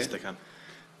 Okay. Yes, they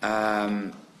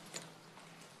can.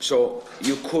 So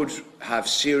you could have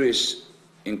serious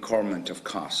incurment of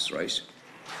costs, right?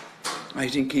 I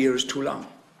think a year is too long.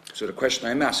 So the question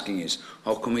I'm asking is,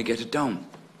 how can we get it down?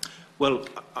 Well,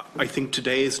 I think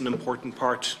today is an important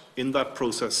part in that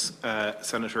process,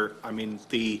 Senator. I mean,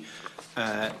 the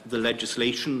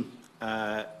legislation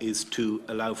is to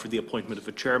allow for the appointment of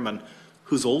a chairman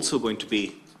who's also going to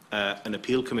be an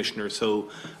appeal commissioner.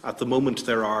 So at the moment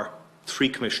there are 3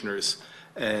 commissioners.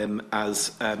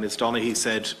 As Ms Doherty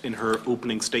said in her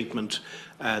opening statement,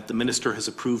 the Minister has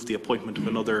approved the appointment of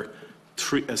another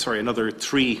 3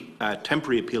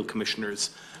 temporary appeal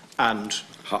commissioners. And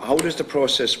how does the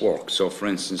process work? So, for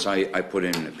instance, I put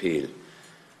in an appeal.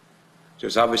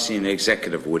 There's obviously an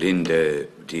executive within the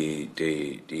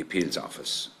appeals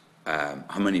office.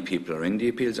 How many people are in the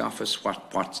appeals office?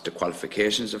 What's the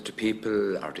qualifications of the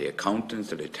people? Are they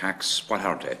accountants? Are they tax? What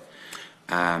are they?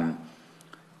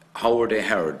 How are they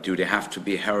heard? Do they have to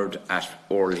be heard at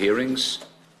oral hearings?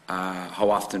 How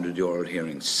often do the oral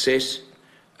hearings sit?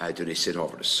 Do they sit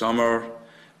over the summer?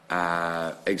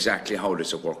 Exactly how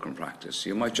does it work in practice?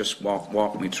 You might just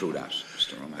walk me through that,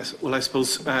 Mr. O'Mahony. Well, I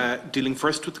suppose dealing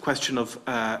first with the question of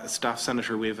staff,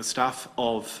 Senator, we have a staff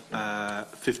of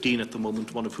 15 at the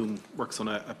moment, one of whom works on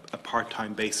a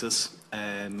part-time basis.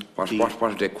 What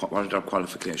are their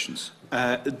qualifications?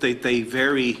 They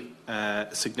vary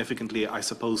significantly, I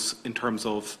suppose, in terms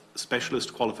of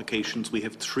specialist qualifications. We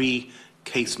have 3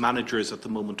 case managers at the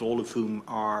moment, all of whom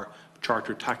are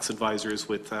chartered tax advisors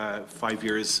with 5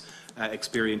 years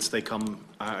experience. They come,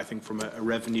 I think, from a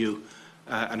revenue,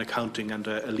 an accounting and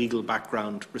a legal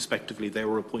background, respectively. They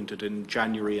were appointed in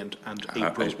January and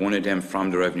April. Is one of them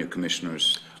from the Revenue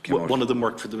Commissioners? One of them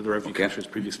worked for the Revenue Commissioners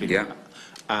previously. Yeah.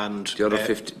 And the other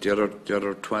 50, the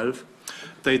other 12?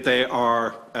 They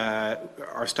are,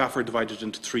 our staff are divided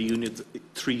into 3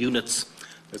 units.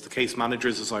 There's the case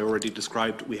managers, as I already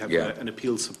described. We have an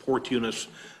appeal support unit,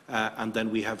 and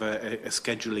then we have a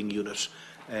scheduling unit.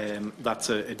 That's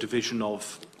a division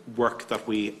of work that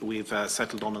we've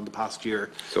settled on in the past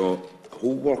year. So who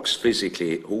works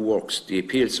physically, the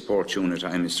appeal support unit,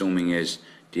 I'm assuming, is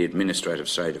the administrative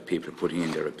side of people putting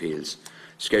in their appeals.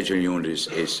 Scheduling unit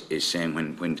is saying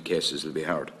when cases will be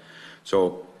heard.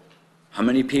 So how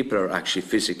many people are actually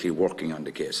physically working on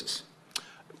the cases?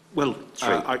 Well,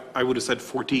 I would have said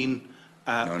 14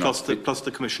 plus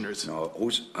the commissioners. No,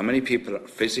 how many people are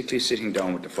physically sitting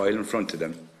down with the file in front of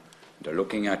them? They're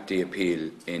looking at the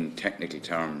appeal in technical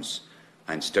terms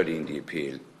and studying the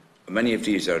appeal. Many of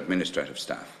these are administrative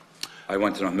staff. I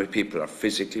want to know how many people are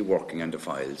physically working on the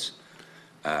files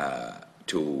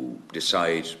to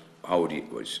decide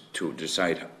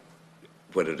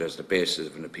whether there's the basis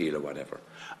of an appeal or whatever.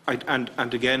 And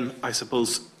again, I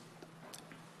suppose,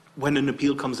 when an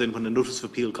appeal comes in, when a notice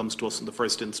of appeal comes to us in the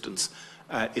first instance,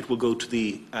 it will go to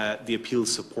the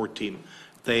appeals support team.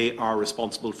 They are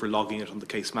responsible for logging it on the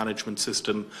case management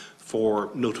system,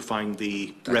 for notifying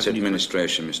the revenue. That's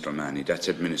administration, Mr. O'Mahony. That's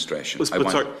administration.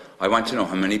 I want to know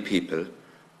how many people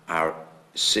are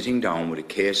sitting down with a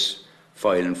case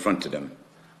file in front of them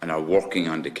and are working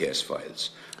on the case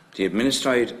files. You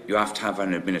have to have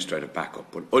an administrative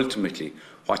backup, but ultimately,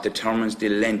 what determines the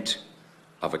length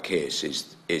of a case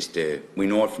is we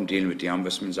know it from dealing with the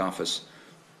Ombudsman's office,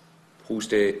 who's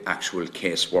the actual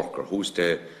case worker, who's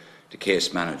the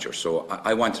case manager. So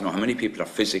I want to know how many people are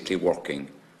physically working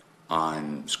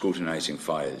on scrutinising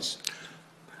files.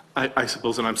 I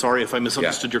suppose, and I'm sorry if I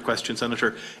misunderstood your question,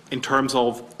 Senator, in terms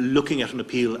of looking at an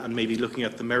appeal and maybe looking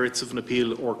at the merits of an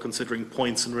appeal or considering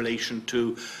points in relation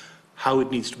to how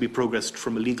it needs to be progressed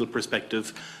from a legal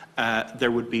perspective,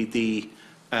 there would be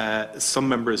some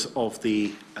members of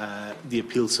the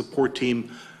appeal support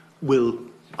team will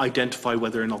identify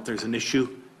whether or not there's an issue.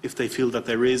 If they feel that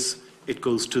there is, it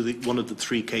goes to one of the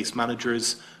 3 case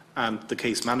managers, and the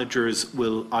case managers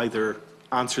will either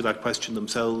answer that question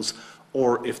themselves,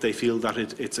 or if they feel that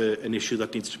it's an issue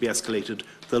that needs to be escalated,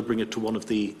 they'll bring it to one of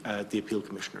the appeal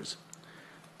commissioners.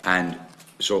 And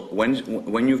so when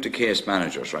you have the case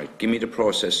managers, right, give me the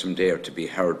process from there to be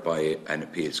heard by an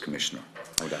appeals commissioner,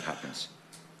 how that happens.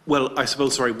 Well, I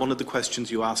suppose, sorry, one of the questions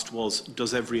you asked was,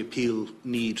 does every appeal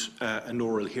need an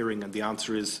oral hearing? And the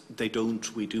answer is they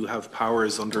don't. We do have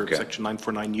powers under Section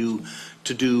 949U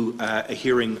to do a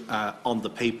hearing on the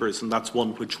papers, and that's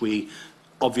one which we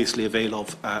obviously avail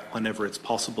of whenever it's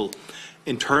possible.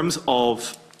 In terms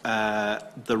of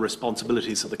the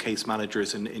responsibilities of the case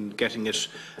managers in getting it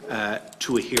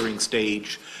to a hearing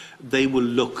stage, they will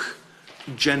look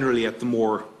generally at the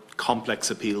more complex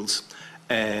appeals.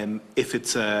 If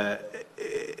it's a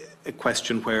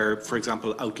question where, for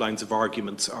example, outlines of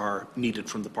arguments are needed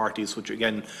from the parties, which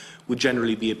again would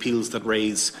generally be appeals that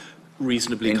raise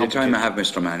reasonably complicated... In the time I have,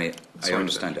 Mr. Manny, I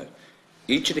understand that.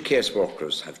 Each of the case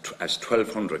workers has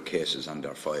 1,200 cases on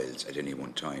their files at any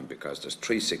one time because there's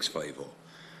 3650.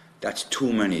 That's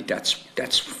too many. That's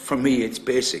for me, it's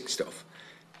basic stuff.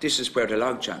 This is where the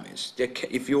logjam is.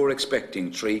 If you're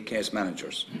expecting 3 case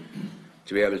managers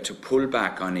to be able to pull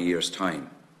back on a year's time,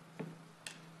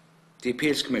 the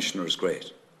Appeals Commissioner is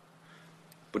great.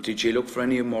 But did you look for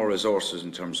any more resources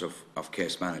in terms of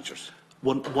case managers?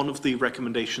 One of the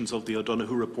recommendations of the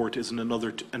O'Donoghue report is in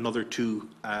another 2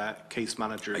 case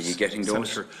managers. Are you getting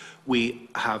those? Senator, we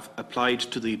have applied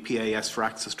to the PAS for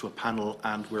access to a panel,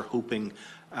 and we're hoping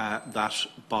that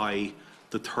by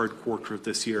the 3rd quarter of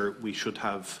this year we should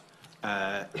have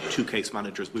 2 case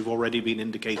managers. We've already been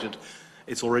indicated.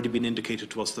 It's already been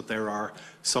indicated to us that there are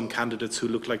some candidates who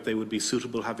look like they would be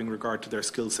suitable having regard to their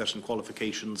skill set and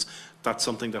qualifications. That's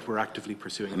something that we're actively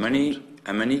pursuing.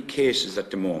 How many cases at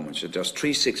the moment, so there's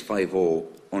 3650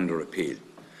 under appeal,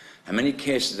 how many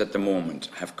cases at the moment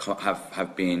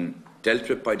have been dealt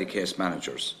with by the case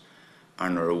managers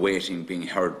and are awaiting being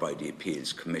heard by the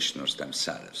appeals commissioners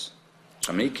themselves?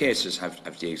 So how many cases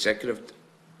have the executive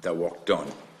their work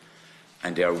done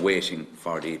and they are waiting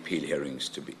for the appeal hearings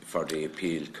for the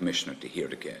appeal commissioner to hear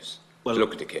the case, to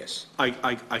look at the case?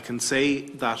 I can say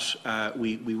that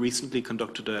we recently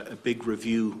conducted a big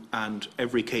review, and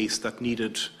every case that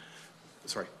needed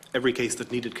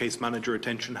case manager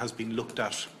attention has been looked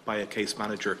at by a case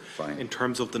manager. Fine. In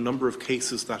terms of the number of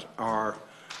cases that are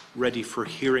ready for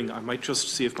hearing, I might just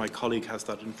see if my colleague has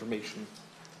that information.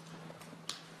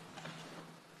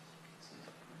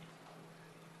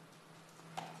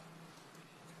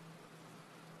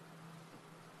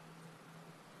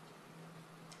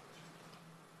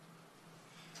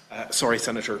 Sorry,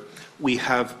 Senator. We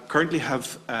currently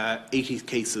have 80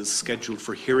 cases scheduled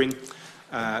for hearing.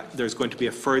 There's going to be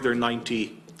a further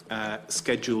 90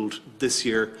 scheduled this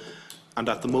year, and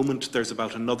at the moment there's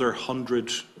about another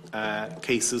 100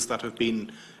 cases that have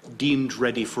been deemed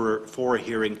ready for a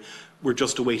hearing. We're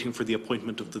just awaiting for the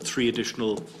appointment of the 3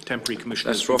 additional temporary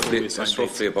commissioners. That's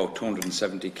roughly about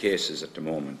 270 cases at the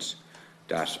moment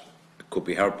that could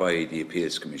be heard by the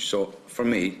Appeals Commission. So for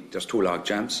me, there's 2 log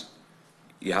jams.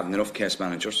 You haven't enough case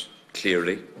managers,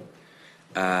 clearly,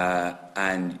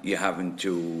 and you haven't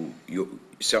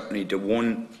certainly the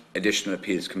 1 additional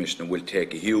appeals commissioner will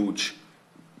take a huge,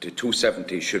 the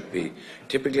 270 should be.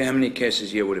 Typically, how many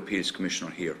cases a year would appeals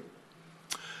commissioner hear?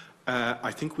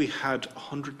 I think we had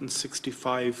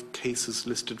 165 cases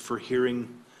listed for hearing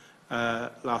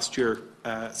last year,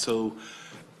 so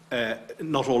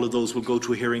not all of those will go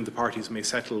to a hearing. The parties may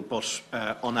settle, but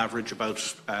on average about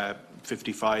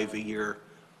 55 a year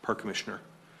per commissioner.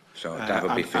 So that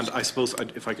would be 50. And I suppose,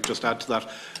 if I could just add to that,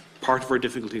 part of our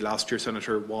difficulty last year,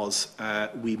 Senator, was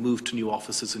we moved to new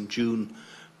offices in June.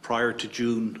 Prior to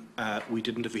June, we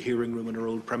didn't have a hearing room in our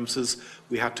old premises.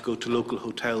 We had to go to local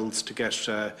hotels to get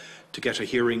a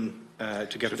hearing,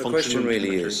 to get a function room. The question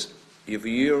really is, you have a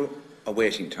year a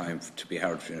waiting time to be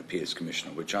heard for an appeals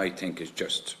commissioner, which I think is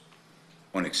just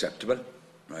unacceptable,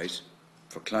 right,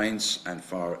 for clients and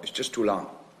it's just too long.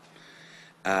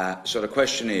 So the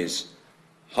question is,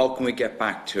 how can we get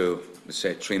back to, let's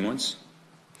say, 3 months?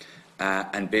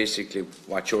 And basically,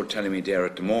 what you're telling me there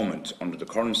at the moment, under the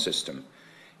current system,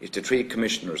 if the 3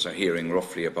 commissioners are hearing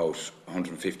roughly about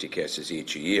 150 cases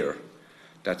each a year,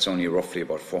 that's only roughly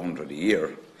about 400 a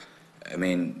year. I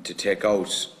mean, to take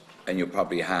out, and you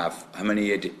probably have, how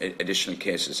many additional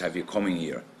cases have you coming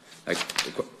year? Like,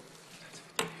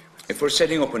 if we're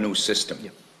setting up a new system,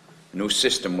 the new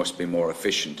system must be more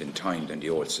efficient in time than the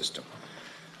old system.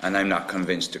 And I'm not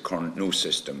convinced the current new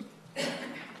system,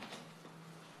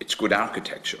 it's good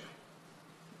architecture,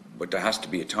 but there has to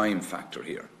be a time factor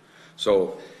here.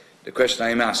 So the question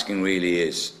I'm asking really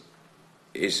is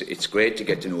it's great to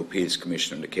get the new appeals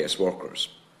commissioner and the case workers,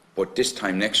 but this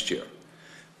time next year,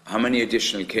 how many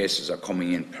additional cases are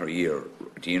coming in per year?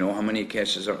 Do you know how many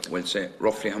cases are, we'll say,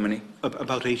 roughly how many?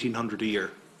 About 1,800 a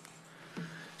year.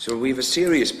 So we have a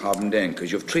serious problem then,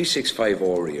 because you have 365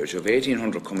 arrears, you have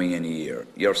 1,800 coming in a year.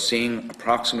 You're seeing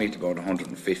approximately about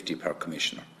 150 per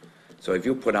commissioner. So if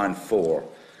you put on 4,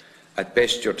 at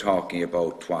best you're talking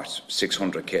about, what,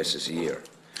 600 cases a year.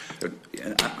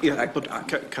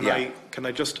 Can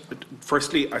I just,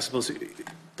 firstly, I suppose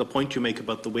the point you make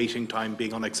about the waiting time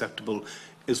being unacceptable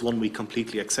is one we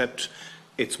completely accept.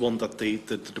 It's one that the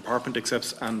department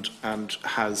accepts and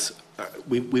has,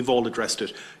 we've all addressed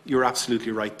it. You're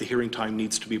absolutely right, the hearing time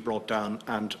needs to be brought down,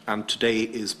 and today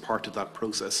is part of that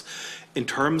process. In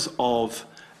terms of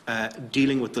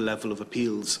dealing with the level of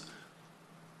appeals,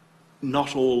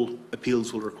 not all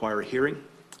appeals will require a hearing.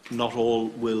 Not all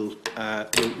will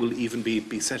even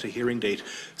be set a hearing date.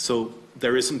 So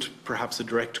there isn't perhaps a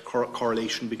direct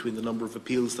correlation between the number of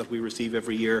appeals that we receive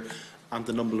every year and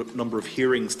the number of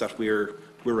hearings that we're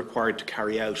required to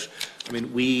carry out. I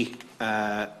mean,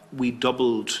 we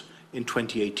doubled in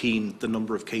 2018 the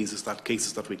number of cases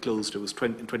that we closed. It was in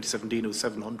 2017 it was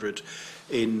 700.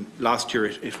 In last year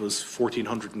it was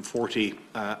 1,440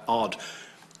 odd.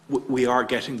 We are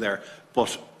getting there,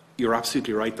 but you're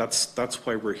absolutely right. That's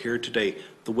why we're here today.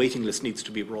 The waiting list needs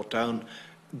to be brought down.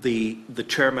 The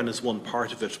chairman is one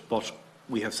part of it, but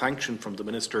we have sanction from the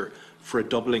minister for a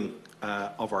doubling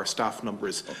of our staff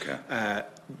numbers. Okay.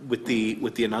 With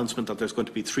the announcement that there's going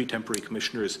to be 3 temporary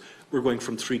commissioners, we're going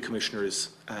from 3 commissioners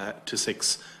to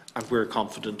 6, and we're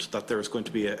confident that there is going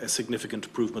to be a significant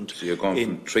improvement. So you're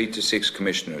going from 3 to 6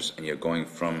 commissioners, and you're going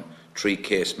from 3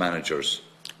 case managers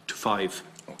to 5.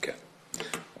 Okay.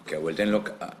 Okay, well then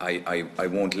look, I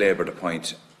won't labour the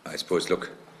point. I suppose,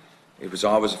 look, it was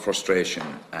always a frustration,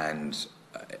 and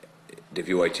the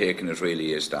view I take in it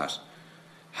really is that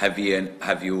have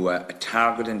you a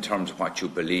target in terms of what you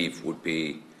believe would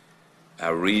be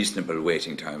a reasonable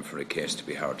waiting time for a case to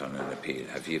be heard on an appeal?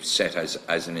 Have you set,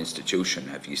 as an institution,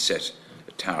 have you set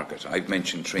a target? I've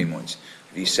mentioned 3 months.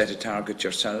 Have you set a target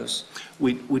yourselves?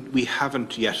 We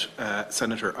haven't yet,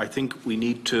 Senator. I think we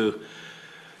need to.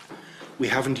 We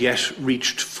haven't yet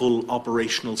reached full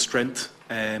operational strength.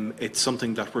 It's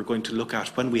something that we're going to look at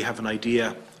when we have an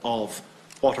idea of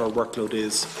what our workload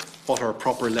is, what our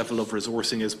proper level of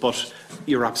resourcing is. But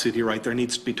you're absolutely right. There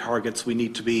needs to be targets. We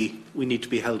need to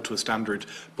be held to a standard.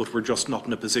 But we're just not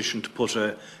in a position to put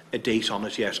a date on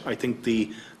it yet. I think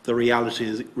the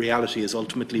reality is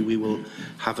ultimately we will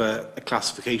have a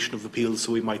classification of appeals.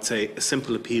 So we might say a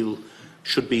simple appeal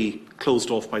should be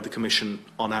closed off by the Commission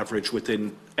on average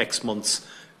within X months,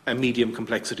 a medium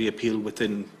complexity appeal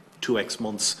within 2X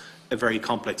months, a very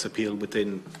complex appeal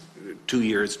within 2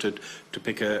 years, to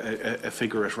pick a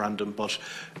figure at random. But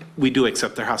we do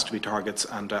accept there has to be targets,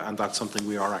 and that's something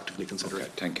we are actively considering.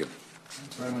 Okay, thank you.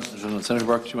 Thanks very much, Senator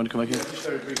Burke, do you want to come back here? Just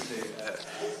very briefly,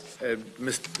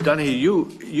 Mr. Donaghy,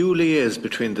 you liaise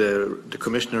between the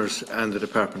Commissioners and the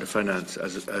Department of Finance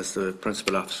as the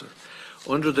principal officer.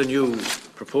 Under the new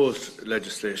proposed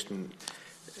legislation,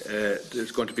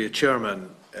 there's going to be a chairman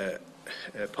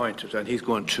appointed, and he's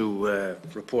going to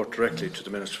report directly to the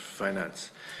Minister for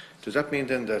Finance. Does that mean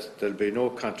then that there'll be no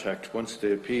contact once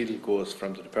the appeal goes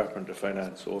from the Department of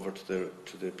Finance over to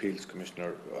the Appeals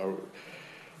Commissioner, or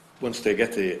once they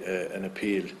get an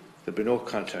appeal, there'll be no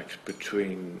contact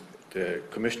between the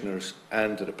Commissioners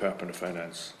and the Department of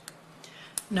Finance?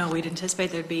 No, we'd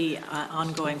anticipate there'd be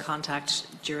ongoing contact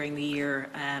during the year.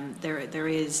 There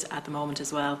is at the moment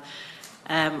as well.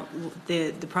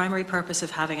 The primary purpose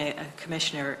of having a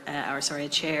commissioner, a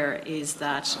chair, is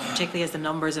that particularly as the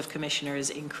numbers of commissioners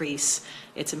increase,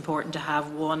 it's important to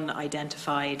have one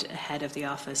identified head of the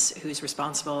office who's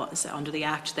responsible. So under the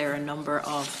Act, there are a number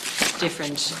of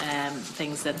different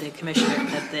things that the commissioner,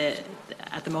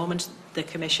 at the moment, the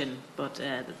Commission, but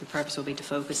the purpose will be to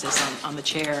focus this on the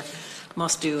chair,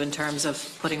 must do in terms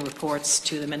of putting reports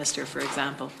to the Minister, for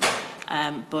example.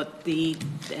 But the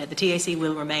TAC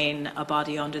will remain a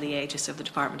body under the aegis of the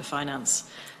Department of Finance.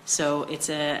 So it's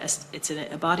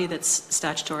a body that's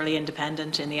statutorily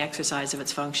independent in the exercise of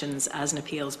its functions as an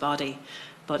appeals body,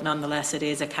 but nonetheless it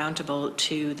is accountable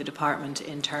to the department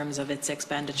in terms of its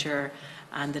expenditure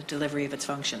and the delivery of its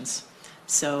functions.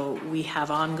 So we have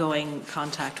ongoing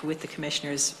contact with the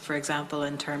commissioners, for example,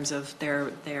 in terms of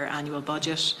their annual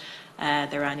budget,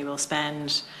 their annual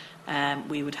spend.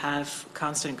 We would have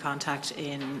constant contact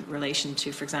in relation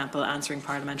to, for example, answering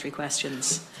parliamentary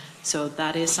questions. So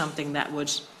that is something that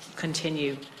would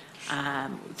continue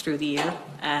through the year.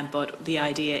 But the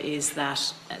idea is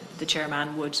that the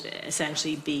chairman would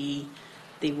essentially be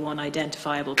the one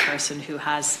identifiable person who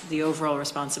has the overall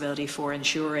responsibility for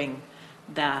ensuring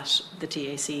that the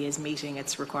TAC is meeting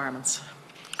its requirements.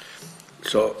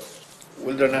 So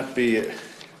will there not be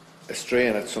a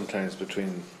strain at sometimes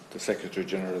between the Secretary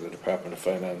General of the Department of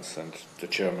Finance and the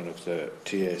Chairman of the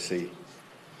TAC?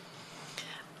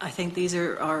 I think these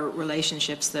are our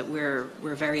relationships that we're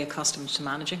very accustomed to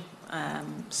managing. Yeah,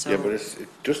 but it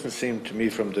doesn't seem to me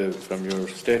from your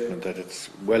statement that it's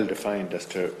well defined as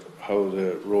to how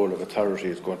the role of authority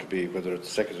is going to be, whether the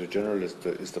Secretary General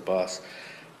is the boss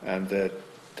and the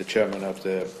Chairman of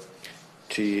the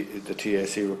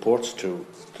TAC reports to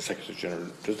the Secretary General.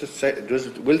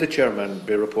 Will the Chairman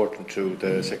be reporting to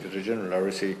the Secretary General, or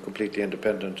is he completely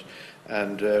independent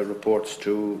and reports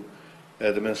to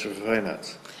the Minister for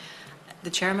Finance? The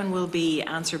Chairman will be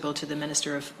answerable to the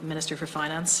Minister for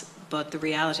Finance, but the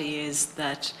reality is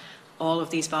that all of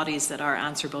these bodies that are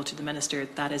answerable to the Minister,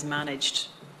 that is managed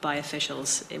by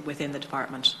officials within the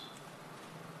department.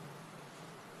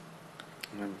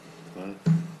 Well,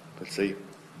 let's see.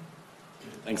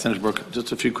 Thanks, Senator Burke.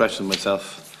 Just a few questions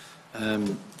myself.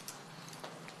 And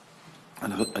I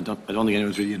don't think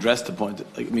anyone's really addressed the point.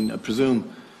 I mean, I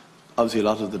presume, obviously, a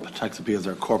lot of the tax appeals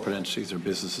are corporate entities or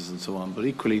businesses and so on, but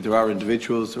equally there are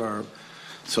individuals, there are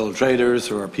sole traders,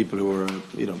 there are people who are,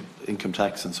 income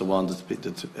tax and so on that's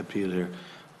appealed here.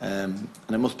 And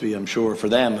it must be, I'm sure, for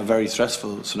them a very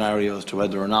stressful scenario as to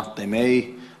whether or not they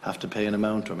may have to pay an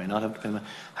amount or may not have to pay an amount.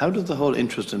 How does the whole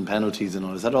interest and penalties and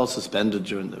all, is that all suspended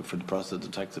for the process of the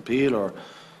tax appeal, or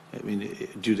I mean,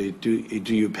 do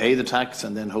you pay the tax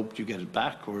and then hope you get it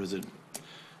back, or is it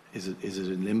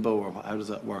in limbo, or how does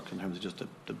that work in terms of just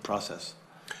the process?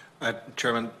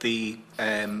 Chairman, the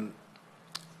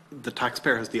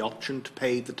taxpayer has the option to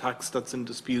pay the tax that's in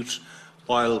dispute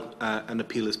while an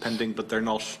appeal is pending, but they're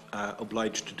not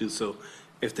obliged to do so.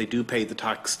 If they do pay the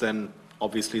tax, then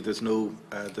obviously there's no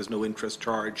interest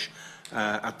charge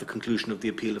at the conclusion of the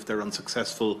appeal if they're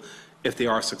unsuccessful. If they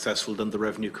are successful, then the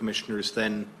Revenue Commissioners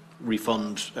then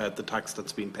refund the tax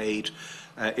that's been paid.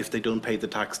 If they don't pay the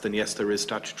tax, then yes, there is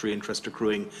statutory interest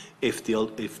accruing if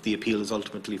the appeal is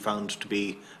ultimately found to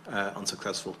be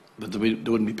unsuccessful. But there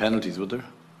wouldn't be penalties, would there?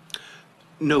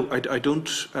 No, I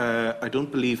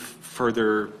don't believe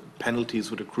further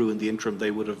penalties would accrue in the interim. They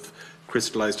would have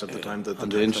crystallised at the time that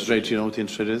the interest rate. Do you know what the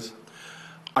interest rate is?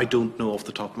 I don't know off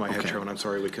the top of my head, Chairman. I'm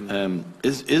sorry. We can.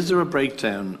 Is there a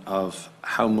breakdown of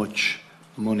how much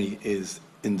money is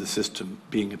in the system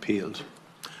being appealed?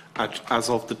 As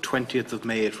of the 20th of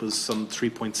May, it was some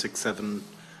 3.67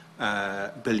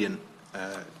 billion,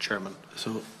 Chairman.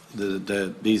 So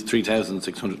these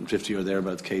 3,650 or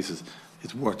thereabouts cases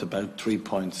is worth about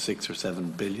 3.6 or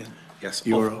 7 billion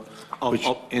euro, which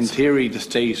in theory the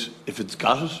state, if it's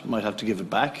got it, might have to give it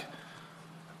back,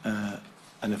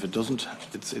 and if it doesn't,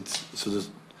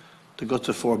 they got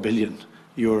to 4 billion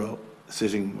euro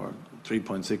sitting, or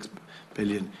 3.6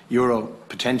 billion euro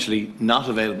potentially not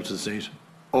available to the state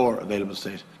or available to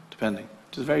the state, depending.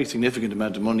 It's a very significant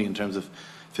amount of money in terms of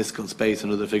fiscal space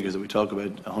and other figures that we talk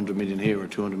about, 100 million here or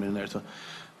 200 million there. So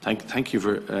thank you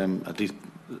for at least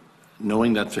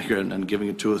knowing that figure and giving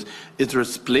it to us. Is there a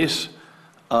split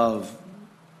of,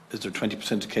 is there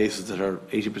 20% of cases that are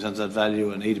 80% of that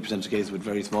value and 80% of cases with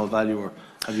very small value, or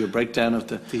have you a breakdown of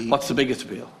what's the biggest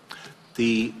appeal?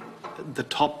 The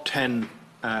top 10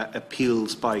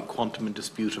 appeals by quantum and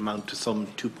dispute amount to some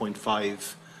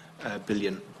 2.5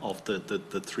 billion of the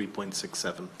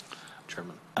 3.67,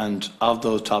 Chairman. And of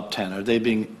those top 10, are they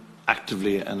being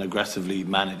actively and aggressively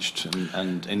managed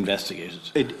and investigated?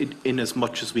 In as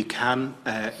much as we can.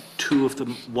 Two of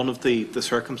them, one of the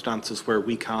circumstances where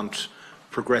we can't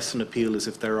progress an appeal is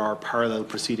if there are parallel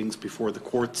proceedings before the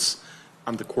courts,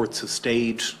 and the courts have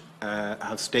stayed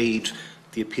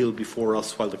the appeal before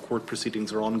us while the court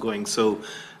proceedings are ongoing. So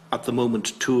at the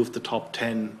moment, 2 of the top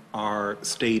 10 are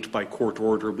stayed by court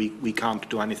order. We can't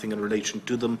do anything in relation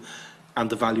to them, and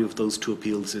the value of those 2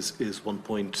 appeals is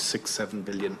 1.67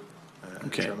 billion.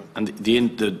 Okay. Chairman. And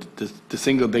the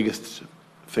single biggest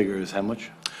figure is how much?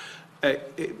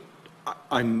 It's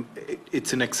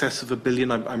in excess of $1 billion.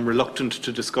 I'm reluctant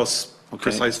to discuss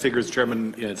precise figures,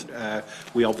 Chairman. Yes.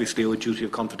 We obviously owe a duty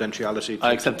of confidentiality.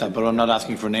 I accept that, but I'm not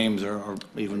asking for names or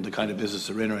even the kind of business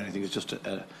they're in or anything. It's just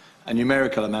a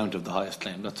numerical amount of the highest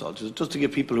claim. That's all. Just to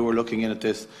give people who are looking in at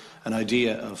this an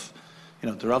idea of,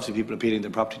 there are obviously people appealing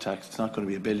their property tax. It's not going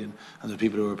to be $1 billion, and there are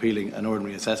people who are appealing an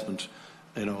ordinary assessment,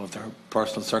 of their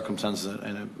personal circumstances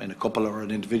in a couple or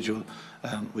an individual,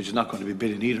 which is not going to be $1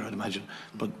 billion either, I'd imagine.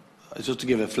 But it's just to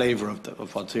give a flavour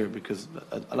of what's here, because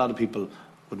a lot of people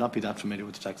would not be that familiar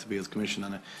with the Tax Appeals Commission,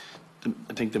 and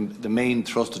I think the main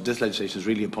thrust of this legislation is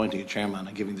really appointing a chairman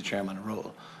and giving the chairman a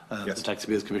role. The Tax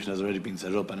Appeals Commission has already been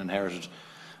set up and inherited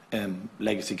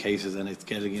legacy cases, and it's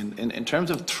getting in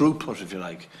terms of throughput, if you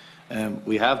like.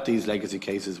 We have these legacy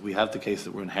cases, we have the cases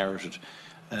that were inherited,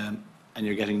 and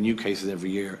you're getting new cases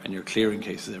every year, and you're clearing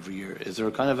cases every year. Is there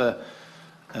a kind of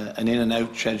an in and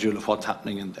out schedule of what's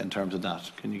happening in terms of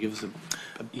that? Can you give us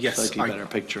a slightly better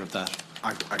picture of that?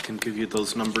 I can give you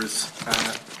those numbers,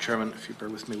 Chairman, if you bear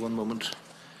with me one moment.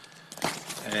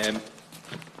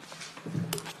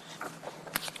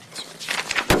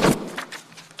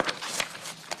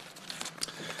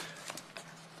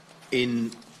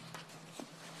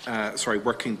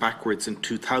 Working backwards, in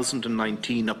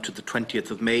 2019 up to the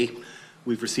 20th of May,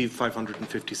 we've received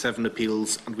 557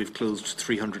 appeals and we've closed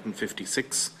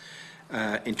 356.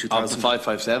 In 2000, of the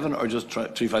 557 or just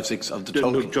 356 of the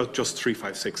total? No, just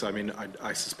 356. I mean,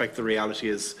 I suspect the reality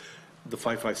is the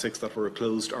 556 that were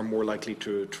closed are more likely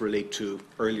to relate to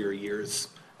earlier years.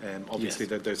 Obviously,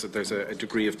 yes. There's a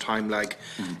degree of time lag.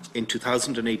 Mm-hmm. In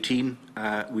 2018,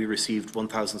 we received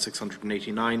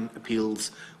 1,689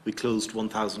 appeals. We closed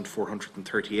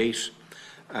 1,438.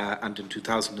 And in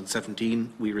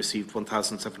 2017, we received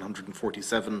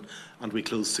 1,747 and we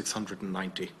closed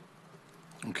 690.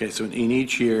 Okay, so in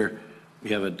each year, we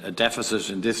have a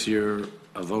deficit in this year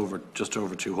of just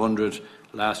over 200,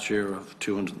 last year of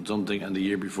 200 and something, and the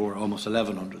year before almost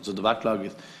 1,100. So the backlog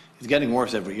is getting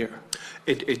worse every year.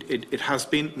 It has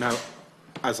been. Now,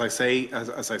 as I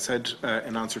said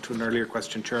in answer to an earlier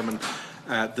question, Chairman,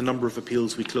 the number of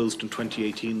appeals we closed in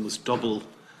 2018 was double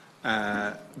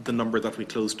the number that we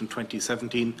closed in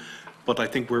 2017. But I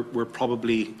think we're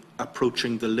probably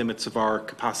approaching the limits of our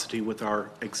capacity with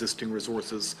our existing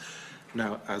resources.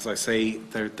 Now, as I say,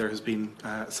 there has been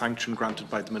sanction granted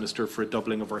by the Minister for a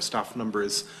doubling of our staff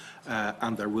numbers,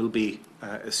 and there will be,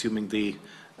 assuming the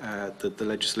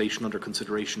legislation under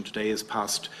consideration today is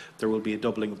passed, there will be a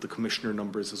doubling of the Commissioner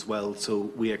numbers as well.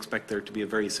 So we expect there to be a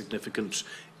very significant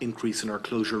increase in our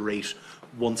closure rate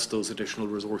once those additional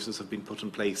resources have been put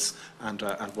in place and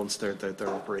once they're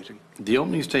operating. The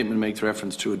opening statement makes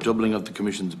reference to a doubling of the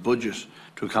Commission's budget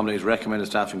to accommodate recommended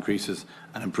staff increases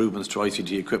and improvements to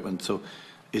ICT equipment. So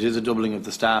it is a doubling of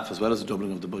the staff as well as a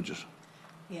doubling of the budget.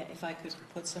 Yeah, if I could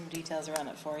put some details around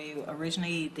it for you.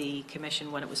 Originally, the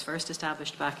Commission, when it was first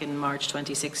established back in March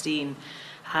 2016,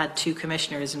 had 2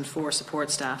 commissioners and 4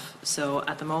 support staff. So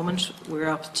at the moment, we're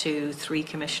up to 3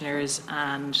 commissioners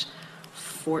and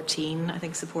 14, I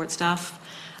think, support staff.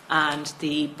 And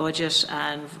the budget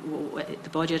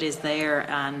is there,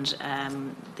 and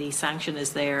the sanction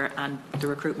is there, and the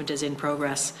recruitment is in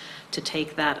progress to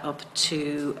take that up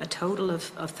to a total of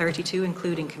 32,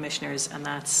 including commissioners, and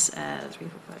that's 3, 4,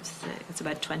 5, 6, it's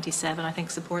about 27, I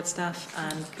think, support staff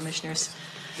and commissioners.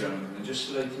 Chairman, can I just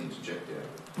slightly interject there?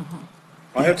 Mm-hmm.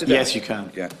 Prior to that, yes, you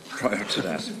can. Yeah, prior to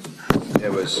that,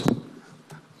 there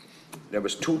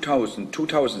was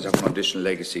 2,000 of additional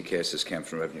legacy cases came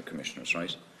from revenue commissioners,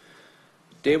 right?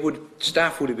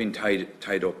 Staff would have been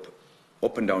tied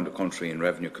up and down the country in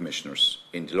revenue commissioners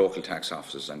in the local tax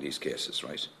offices on these cases,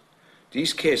 right?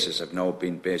 These cases have now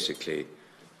been basically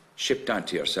shipped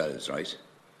onto yourselves, right?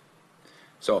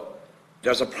 So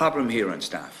there's a problem here on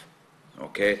staff,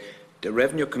 okay? The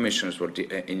revenue commissioners were,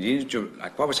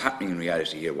 like what was happening in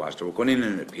reality here was they were going in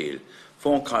an appeal,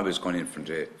 phone call was going in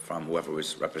from whoever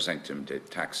was representing the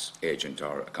tax agent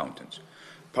or accountant.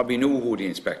 Probably knew who the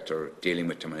inspector dealing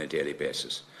with them on a daily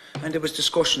basis. And there was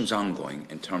discussions ongoing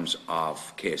in terms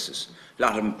of cases. A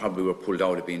lot of them probably were pulled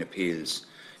out of being appeals.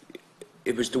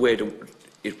 It was the way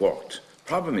it worked.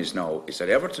 Problem is now is that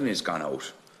everything has gone out.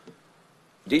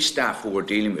 These staff who were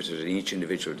dealing with it in each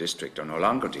individual district are no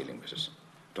longer dealing with it.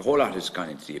 The whole lot has gone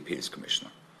into the appeals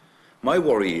commissioner. My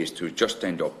worry is to just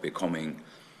end up becoming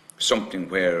something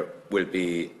where it'll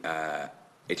be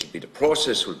the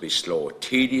process will be slow,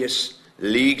 tedious,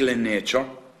 legal in nature,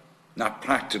 not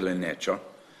practical in nature,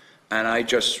 and I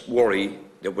just worry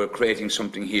that we're creating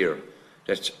something here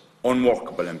that's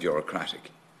unworkable and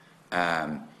bureaucratic,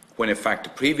 when in fact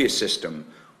the previous system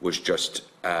was just,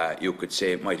 you could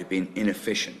say it might have been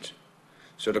inefficient.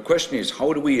 So the question is,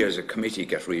 how do we as a committee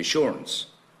get reassurance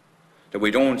that we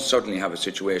don't suddenly have a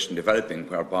situation developing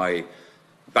whereby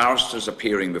barristers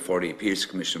appearing before the Appeals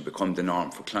Commission become the norm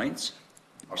for clients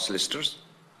or solicitors,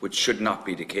 which should not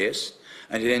be the case,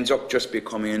 and it ends up just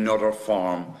becoming another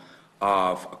form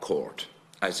of a court,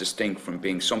 as distinct from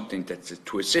being something that's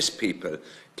to assist people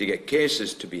to get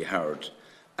cases to be heard.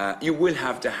 You will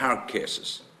have the hard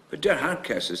cases, but they're hard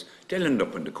cases, they'll end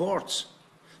up in the courts.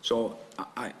 So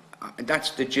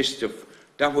that's the gist of,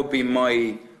 that would be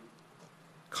my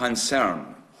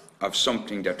concern of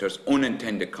something that there's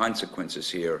unintended consequences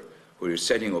here where you're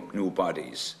setting up new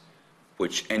bodies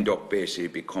which end up basically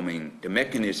becoming, the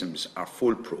mechanisms are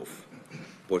foolproof,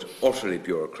 but utterly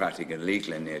bureaucratic and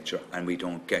legal in nature, and we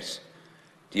don't get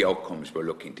the outcomes we're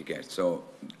looking to get. So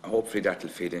hopefully that will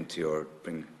feed into your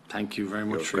Thank you very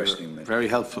much for your questioning. very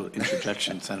helpful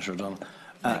interjection, Senator O'Donnell.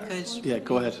 Yeah,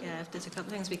 go ahead. Yeah, if there's a couple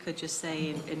of things we could just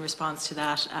say in response to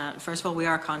that. First of all, we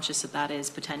are conscious that that is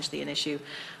potentially an issue.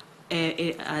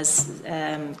 As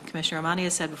Commissioner O'Mahony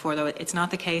has said before, though, it's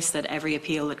not the case that every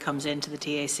appeal that comes into the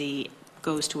TAC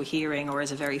goes to a hearing or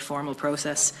is a very formal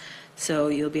process. So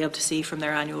you'll be able to see from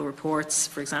their annual reports,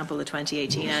 for example, the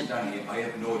 2018 end. I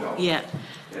have no doubt. Yeah.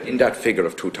 In that figure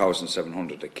of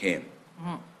 2,700 that came,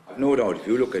 I've no doubt if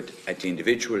you look at the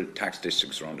individual tax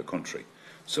districts around the country,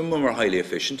 some of them are highly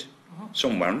efficient,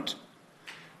 some weren't.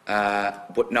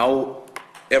 But now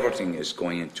everything is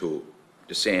going into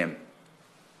the same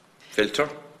filter.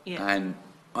 Yeah. And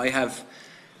I have,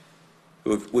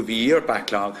 we've a year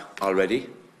backlog already,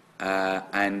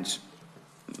 and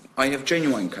I have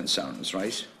genuine concerns,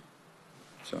 right?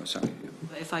 So, sorry.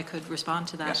 If I could respond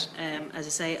to that, as I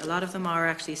say, a lot of them are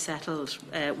actually settled,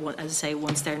 as I say,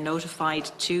 once they're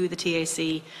notified to the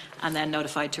TAC and then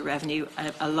notified to Revenue.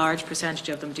 A large percentage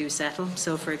of them do settle.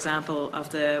 So, for example, of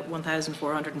the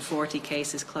 1,440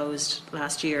 cases closed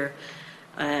last year,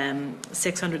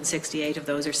 668 of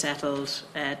those are settled,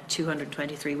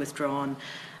 223 withdrawn.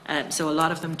 So a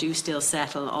lot of them do still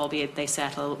settle, albeit they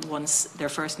settle once they're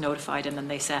first notified and then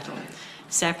they settle.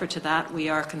 Separate to that, we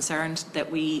are concerned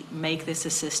that we make this a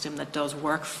system that does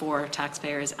work for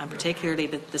taxpayers, and particularly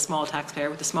the small taxpayer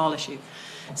with the small issue.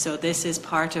 So this is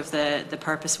part of the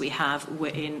purpose we have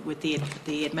with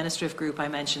the administrative group I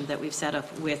mentioned that we've set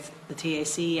up with the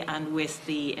TAC and with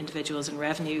the individuals in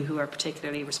Revenue who are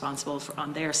particularly responsible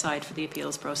on their side for the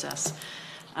appeals process.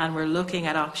 And we're looking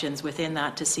at options within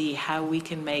that to see how we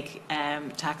can make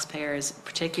taxpayers,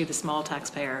 particularly the small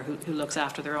taxpayer who looks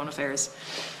after their own affairs,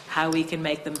 how we can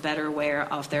make them better aware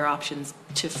of their options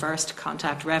to first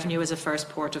contact Revenue as a first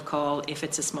port of call if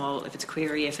it's a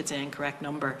query, if it's an incorrect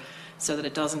number, so that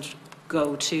it doesn't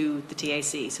go to the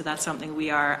TAC. So that's something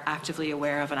we are actively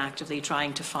aware of and actively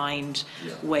trying to find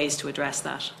ways to address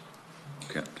that.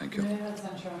 Okay, thank you.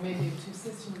 Maybe to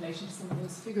assist in relation to some of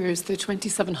those figures, the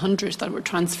 2,700 that were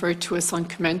transferred to us on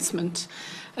commencement,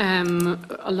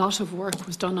 a lot of work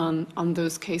was done on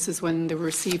those cases when they were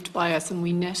received by us, and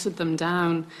we netted them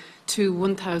down to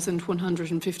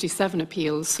 1,157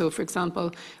 appeals. So, for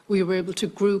example, we were able to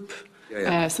group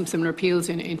some similar appeals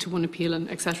into one appeal, and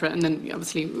etc. And then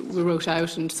obviously we wrote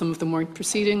out, and some of them weren't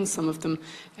proceedings, some of them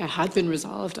had been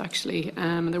resolved actually.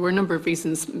 There were a number of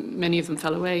reasons, many of them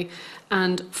fell away.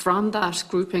 And from that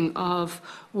grouping of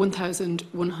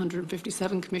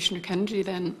 1,157, Commissioner Kennedy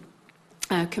then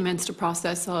commenced a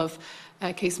process of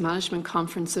case management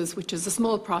conferences, which is a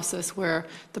small process where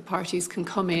the parties can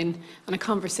come in and a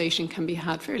conversation can be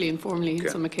had fairly informally on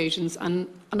some occasions, and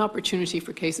an opportunity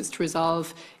for cases to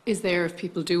resolve is there if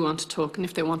people do want to talk, and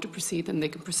if they want to proceed then they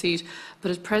can proceed.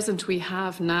 But at present we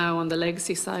have now on the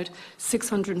legacy side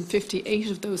 658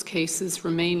 of those cases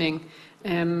remaining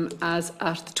as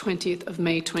at the 20th of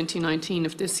May 2019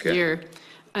 of this year.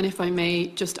 And if I may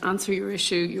just answer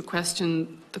your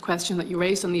question, the question that you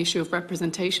raised on the issue of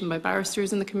representation by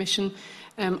barristers in the Commission,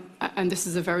 and this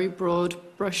is a very broad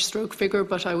brushstroke figure,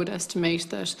 but I would estimate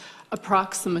that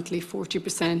approximately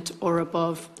 40% or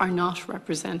above are not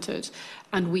represented,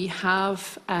 and we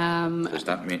have. Does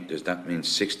that mean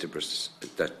 60%?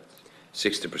 That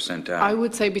 60% are? I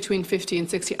would say between 50 and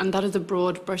 60, and that is a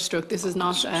broad brushstroke. This is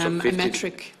not a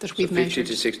metric that we've measured.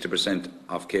 50 to 60%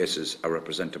 of cases are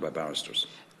represented by barristers.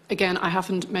 Again, I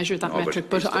haven't measured that metric,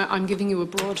 but I'm giving you a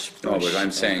broad brush. No, but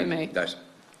I'm saying that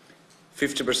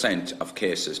 50% of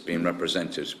cases being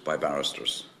represented by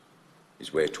barristers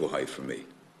is way too high for me.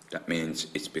 That means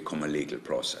it's become a legal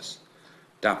process.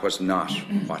 That was not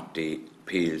what the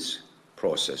appeals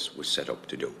process was set up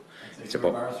to do. It's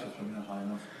about.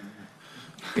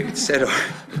 It's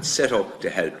set up to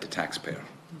help the taxpayer.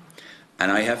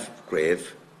 And I have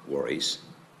grave worries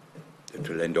that it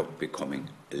will end up becoming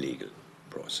a legal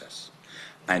process.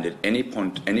 And at any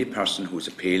point, any person who's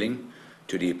appealing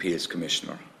to the Appeals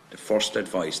Commissioner, the first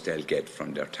advice they'll get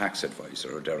from their tax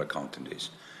advisor or their accountant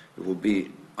is, it would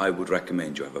be, I would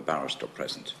recommend you have a barrister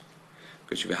present.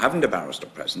 Because if you haven't a barrister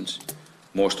present,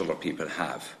 most other people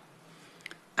have.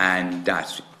 And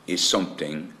that is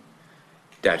something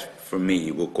that, for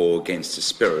me, will go against the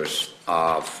spirit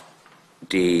of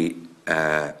the,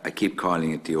 I keep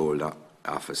calling it the old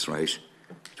office, right?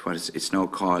 It's now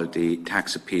called the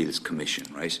Tax Appeals Commission,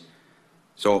 right?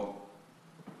 So,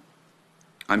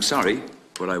 I'm sorry,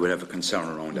 but I would have a concern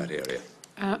around that area.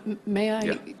 May I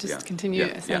Yeah, just yeah, continue,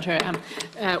 yeah, Senator?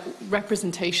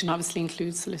 Representation obviously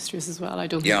includes solicitors as well. I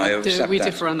don't Yeah, I think accept we that.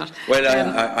 differ on that. Well,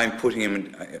 I'm putting him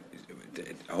in.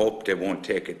 I hope they won't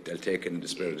take it. They'll take it in the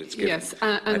spirit it's given. Yes,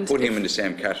 I'm putting him in the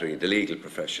same category, the legal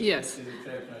profession. Yes.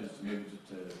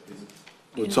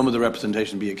 Would some of the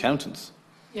representation be accountants?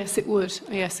 Yes, it would.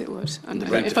 Yes, it would. And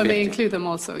Right if to I may 50. include them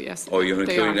also, yes. Oh, you're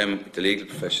they including are. them, the legal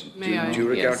profession. May I? Do you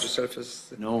regard Yes. yourself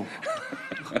as? No.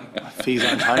 Fees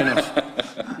aren't high enough.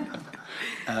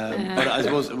 But I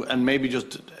suppose, and maybe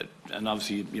just, and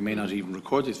obviously you may not even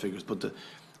record these figures, but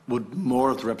would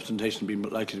more of the representation be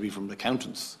likely to be from the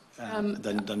accountants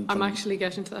than from... I'm actually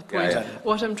getting to that point. Yeah.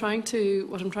 What I'm trying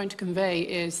to convey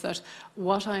is that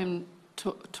what I'm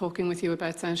talking with you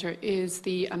about, Senator, is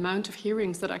the amount of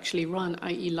hearings that actually run,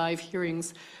 i.e. live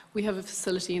hearings. We have a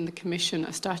facility in the Commission,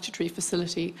 a statutory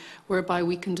facility, whereby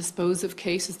we can dispose of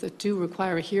cases that do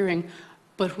require a hearing,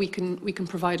 but we can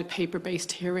provide a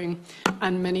paper-based hearing,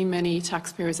 and many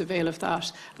taxpayers avail of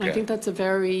that. And I think that's a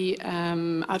very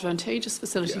advantageous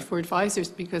facility for advisors,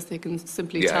 because they can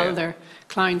simply tell their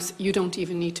clients, you don't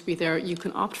even need to be there, you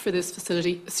can opt for this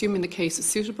facility, assuming the case is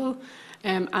suitable.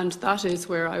 And that is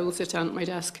where I will sit down at my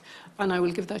desk and I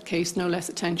will give that case no less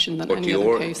attention than any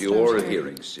other case. The oral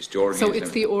hearings, it's the oral so hearings.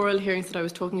 it's the oral hearings that I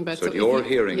was talking about. So the oral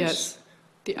hearings. Yes,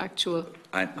 the actual.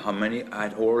 And how many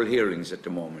oral hearings at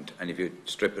the moment? And if you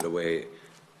strip it away,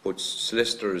 put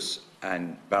solicitors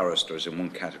and barristers in one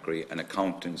category and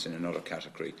accountants in another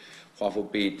category, what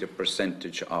would be the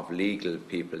percentage of legal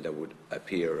people that would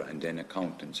appear and then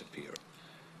accountants appear?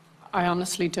 I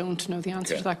honestly don't know the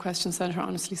answer to that question, Senator,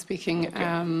 honestly speaking.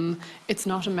 It's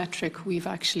not a metric we've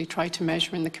actually tried to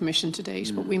measure in the Commission to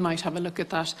date, but we might have a look at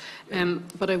that.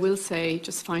 But I will say,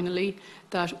 just finally,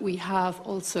 that we have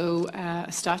also a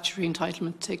statutory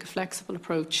entitlement to take a flexible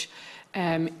approach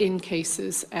in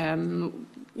cases where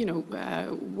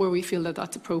we feel that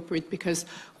that's appropriate, because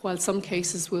while some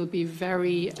cases will be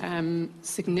very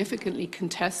significantly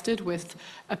contested with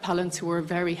appellants who are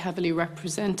very heavily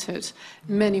represented,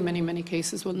 many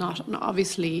cases will not. And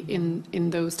obviously in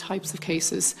those types of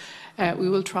cases we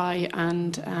will try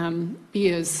and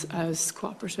be as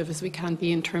cooperative as we can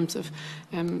be in terms of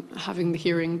having the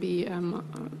hearing be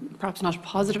perhaps not a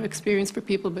positive experience for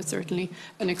people, but certainly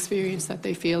an experience that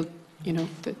they feel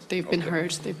that they've been heard,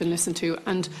 they've been listened to.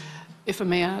 And if I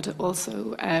may add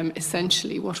also,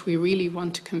 essentially what we really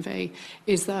want to convey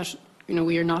is that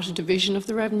we are not a division of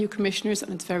the Revenue Commissioners,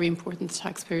 and it's very important that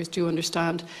taxpayers do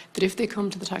understand that if they come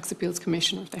to the Tax Appeals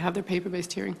Commission, or if they have their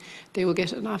paper-based hearing, they will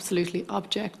get an absolutely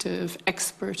objective,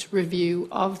 expert review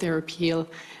of their appeal,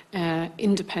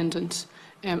 independent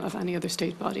of any other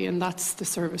state body, and that's the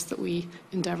service that we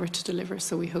endeavour to deliver.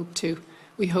 So we hope to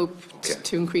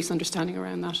increase understanding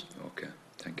around that. Okay,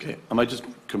 thank you. I might just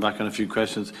come back on a few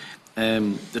questions.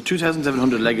 The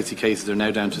 2,700 legacy cases are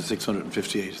now down to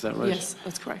 658, is that right? Yes,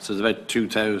 that's correct. So there's about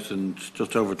 2,000,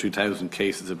 just over 2,000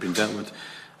 cases have been dealt with.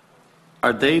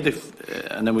 Are they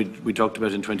and then we talked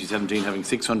about in 2017 having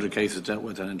 600 cases dealt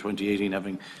with, and in 2018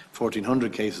 having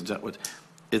 1,400 cases dealt with.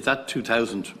 Is that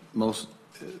 2,000 most,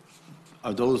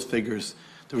 are those figures,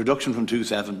 the reduction from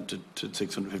 2,700 to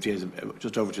 658,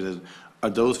 just over 2,000, are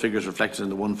those figures reflected in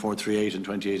the 1,438 in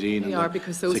 2018? They are,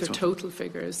 because those are total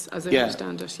figures, as I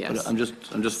understand it, yes. But I'm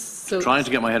just trying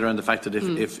to get my head around the fact that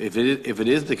if it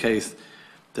is the case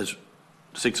that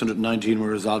 619 were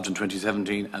resolved in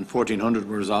 2017 and 1,400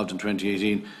 were resolved in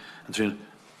 2018, and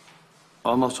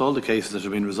almost all the cases that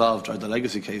have been resolved are the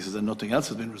legacy cases and nothing else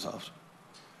has been resolved.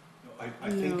 I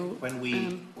think when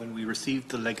we received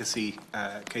the legacy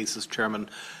cases, Chairman,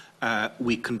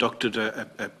 we conducted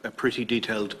a pretty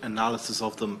detailed analysis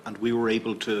of them, and we were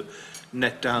able to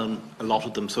net down a lot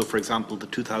of them. So, for example, the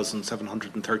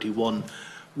 2,731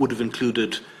 would have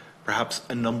included perhaps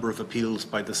a number of appeals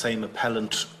by the same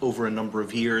appellant over a number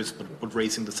of years, but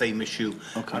raising the same issue,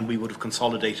 and we would have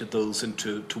consolidated those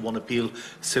into one appeal.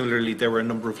 Similarly, there were a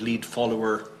number of lead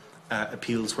follower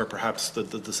appeals where perhaps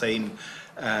the same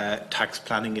tax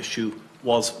planning issue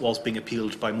was being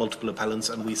appealed by multiple appellants,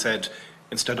 and we said,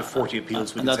 instead of 40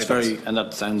 appeals, we could say and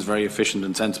that sounds very efficient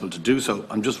and sensible to do so.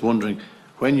 I'm just wondering,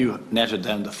 when you netted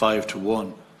down the 5 to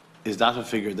 1, is that a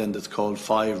figure then that's called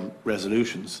 5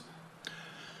 resolutions?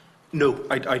 No,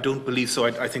 I don't believe so.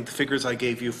 I think the figures I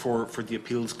gave you for the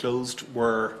appeals closed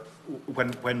were,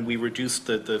 when we reduced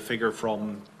the figure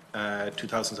from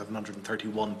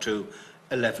 2,731 to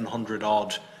 1,100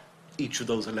 odd, each of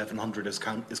those 1,100 is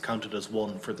counted as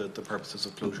one for the purposes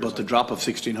of closure. But the drop of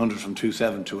 1,600 from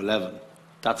 2.7 to 11,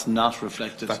 that's not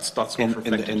reflected, that's not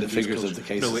reflected in the figures of the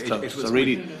cases. No, so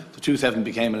really, the 2.7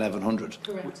 became 1,100,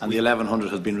 and the 1,100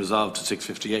 has been resolved to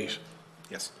 658.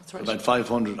 Yes. That's right. About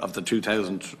 500 of the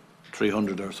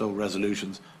 2,300 or so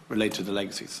resolutions relate to the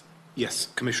legacies. Yes,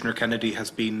 Commissioner Kennedy has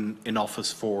been in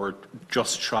office for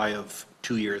just shy of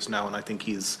 2 years now, and I think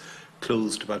he's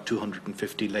closed about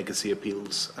 250 legacy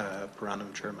appeals per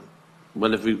annum, Chairman.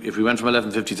 Well, if we went from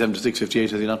 1157 to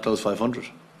 658, has he not closed 500?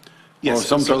 Yes, or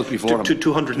some closed before him?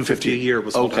 250 a year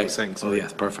was what I Okay. was saying. Oh, Sorry.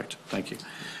 yes, perfect. Thank you.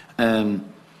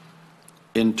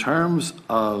 In terms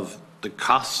of the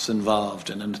costs involved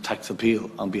in a tax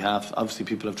appeal on behalf, obviously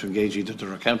people have to engage either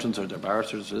their accountants or their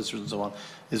barristers, solicitors and so on.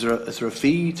 Is there a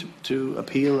fee to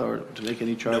appeal or to make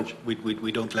any charge? No,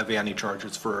 we don't levy any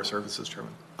charges for our services,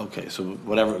 Chairman. Okay, so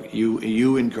whatever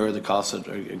you incur the costs that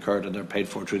are incurred and they're paid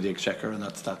for through the Exchequer, and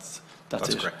that's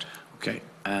it. Correct. Okay,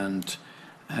 and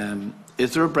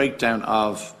is there a breakdown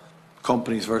of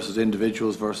companies versus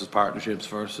individuals versus partnerships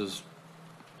versus?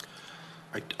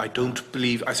 I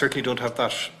certainly don't have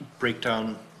that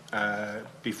breakdown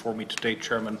before me today,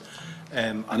 Chairman.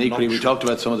 And equally, we talked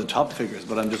about some of the top figures,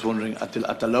 but I'm just wondering at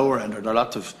the lower end, are there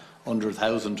lots of under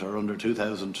 1,000 or under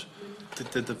 2,000?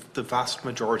 The vast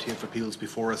majority of appeals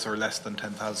before us are less than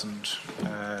 10,000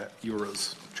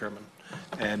 euros, Chairman.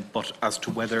 But as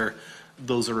to whether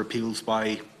those are appeals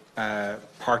by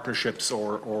partnerships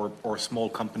or small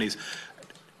companies,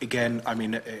 again, I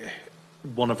mean,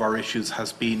 one of our issues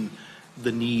has been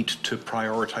the need to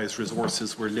prioritise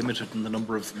resources. We're limited in the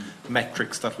number of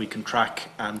metrics that we can track,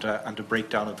 and a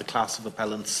breakdown of the class of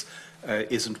appellants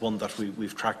isn't one that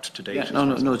we've tracked to date. Yeah,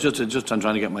 no. Just I'm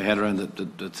trying to get my head around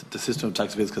the system of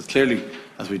tax appeals, because clearly,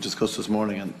 as we discussed this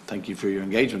morning, and thank you for your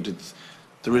engagement,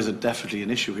 there is definitely an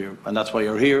issue here, and that's why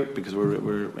you're here, because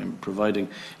we're providing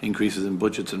increases in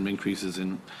budgets and increases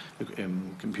in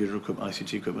computer equipment,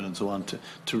 ICT equipment, and so on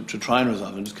to try and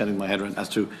resolve. I'm just getting my head around as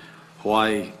to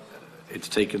why it's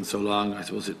taken so long, I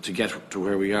suppose, to get to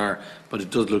where we are. But it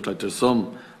does look like there's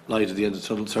some light at the end of the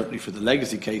tunnel, certainly for the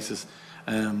legacy cases.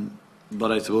 But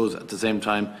I suppose at the same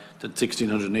time that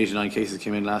 1,689 cases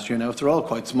came in last year. Now, if they're all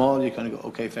quite small, you kind of go,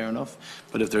 okay, fair enough.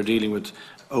 But if they're dealing with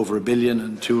over $1 billion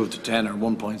and 2 of the 10 are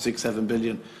 1.67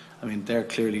 billion, I mean, they're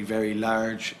clearly very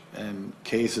large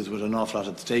cases with an awful lot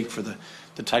at stake for the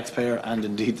taxpayer and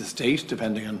indeed the state,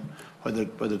 depending on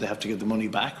whether they have to give the money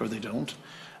back or they don't.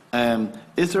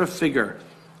 Is there a figure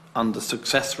on the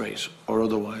success rate or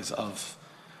otherwise of,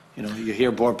 you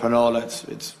hear Bord Pernala,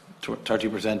 it's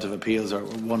 30% of appeals are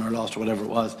won or lost or whatever it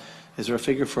was. Is there a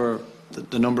figure for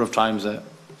the number of times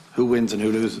who wins and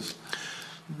who loses?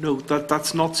 No,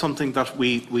 that's not something that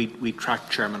we track,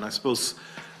 Chairman. I suppose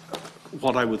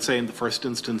what I would say in the first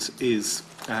instance is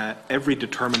every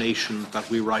determination that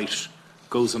we write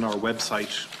goes on our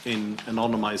website in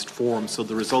anonymised form, so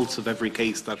the results of every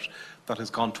case that has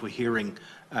gone to a hearing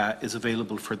is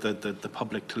available for the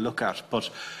public to look at. But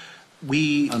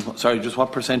sorry, just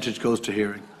what percentage goes to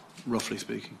hearing, roughly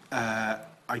speaking?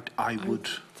 I would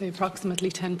say approximately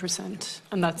 10%,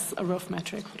 and that's a rough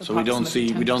metric. So we don't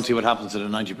see what happens to the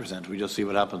 90%. We just see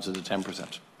what happens to the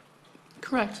 10%.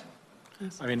 Correct.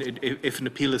 Yes. I mean, if an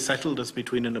appeal is settled as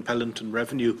between an appellant and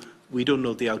revenue, we don't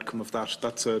know the outcome of that.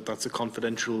 That's a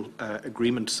confidential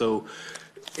agreement. So,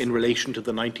 in relation to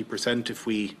the 90%, if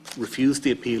we refuse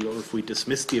the appeal or if we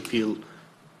dismiss the appeal,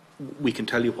 we can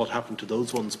tell you what happened to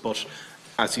those ones. But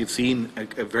as you've seen,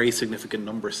 a very significant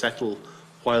number settle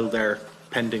while they're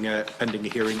pending a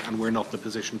hearing, and we're not in a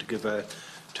position to give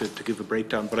a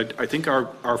breakdown. But I think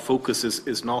our focus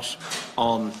is not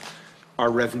on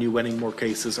our revenue winning more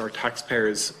cases, our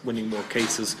taxpayers winning more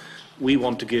cases. We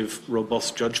want to give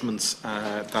robust judgments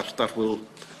that will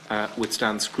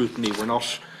withstand scrutiny.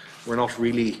 We're not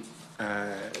really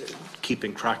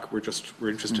keeping track. We're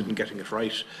interested in getting it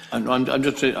right. I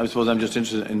suppose I'm just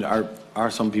interested in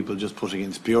are some people just putting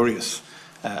in spurious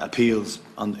appeals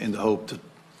in the hope that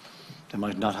they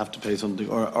might not have to pay something,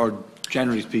 or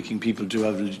generally speaking, people do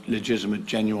have legitimate,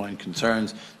 genuine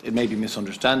concerns. It may be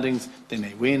misunderstandings. They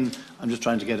may win. I'm just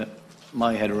trying to get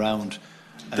my head around.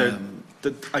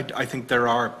 I think there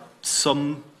are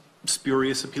some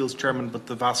spurious appeals, Chairman, but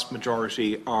the vast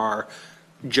majority are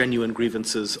genuine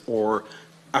grievances, or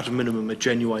at a minimum a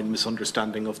genuine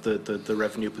misunderstanding of the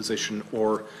revenue position,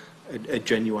 or a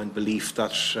genuine belief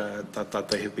that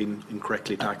they have been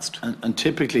incorrectly taxed. And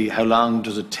typically, how long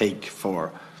does it take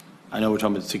for? I know we're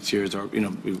talking about 6 years, or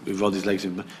we've all these legs,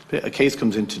 but a case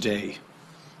comes in today.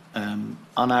 On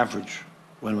average,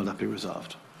 when will that be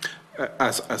resolved?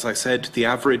 As I said, the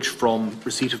average from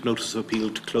receipt of notice of appeal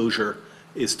to closure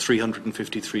is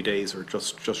 353 days, or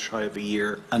just shy of a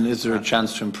year. And is there a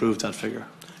chance to improve that figure?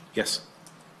 Yes,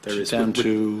 there is. Down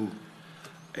to,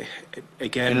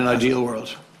 again, in an ideal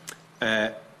world?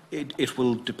 It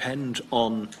will depend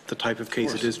on the type of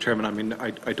case it is, Chairman. I mean,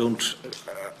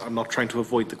 I'm not trying to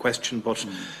avoid the question, but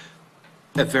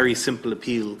a very simple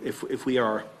appeal, if we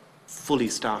are fully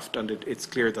staffed and it's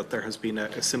clear that there has been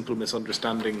a simple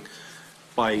misunderstanding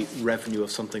by revenue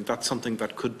of something, that's something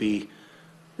that could be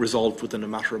resolved within a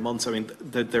matter of months. I mean,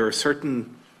 there are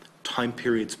certain time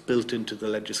periods built into the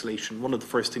legislation. One of the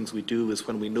first things we do is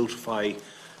when we notify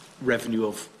revenue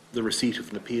of the receipt of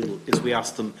an appeal is we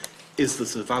ask them, is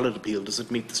this a valid appeal? Does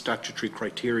it meet the statutory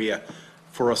criteria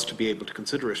for us to be able to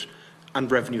consider it?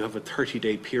 And revenue have a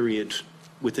 30-day period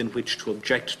within which to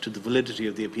object to the validity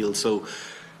of the appeal. So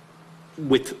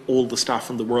with all the staff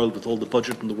in the world, with all the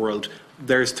budget in the world,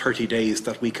 there's 30 days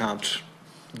that we can't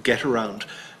get around.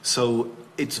 So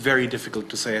it's very difficult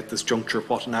to say at this juncture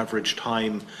what an average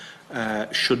time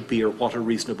should be or what a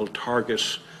reasonable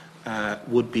target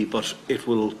would be, but it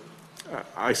will,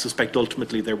 I suspect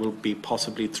ultimately there will be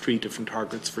possibly 3 different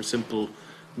targets for simple,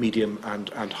 medium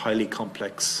and highly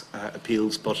complex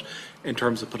appeals, but in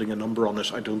terms of putting a number on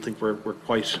it, I don't think we're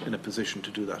quite in a position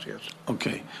to do that yet.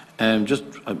 Okay. Just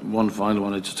one final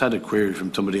one. I just had a query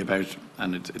from somebody about,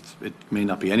 and it may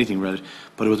not be anything related,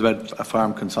 but it was about a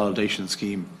farm consolidation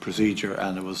scheme procedure,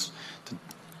 and it was,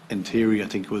 in theory, I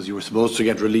think it was you were supposed to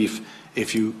get relief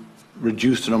if you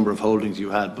reduced the number of holdings you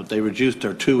had, but they reduced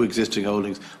their 2 existing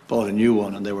holdings, bought a new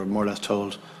one, and they were more or less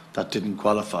told that didn't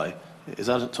qualify. Is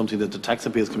that something that the Tax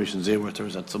Appeals Commission is in with, or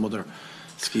is that some other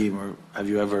scheme, or have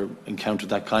you ever encountered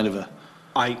that kind of a...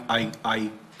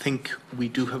 I think we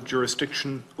do have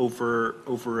jurisdiction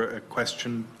over a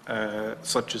question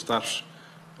such as that,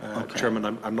 okay. Chairman.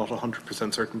 I'm not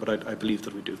 100% certain, but I believe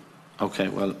that we do. Okay,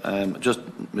 well, just,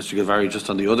 Mr. Gilvary, just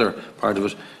on the other part of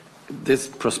it, this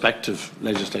prospective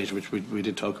legislation, which we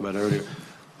did talk about earlier,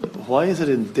 why is it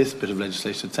in this bit of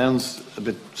legislation? It sounds a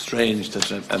bit strange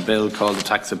that a bill called the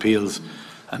Tax Appeals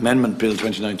Amendment Bill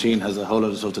 2019 has a whole lot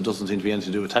of stuff that doesn't seem to be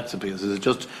anything to do with tax appeals. Is it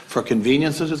just for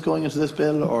convenience that it's going into this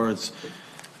bill, or it's...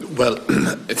 Well,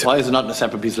 why is it not in a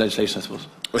separate piece of legislation, I suppose?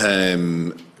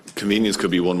 Convenience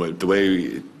could be one way. The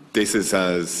way this is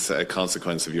as a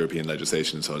consequence of European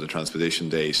legislation, so the transposition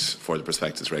date for the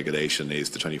prospectus regulation is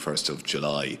the 21st of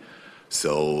July.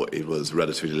 So it was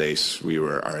relatively late.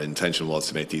 Our intention was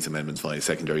to make these amendments via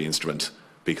secondary instrument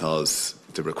because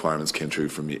the requirements came through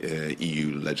from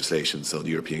EU legislation. So the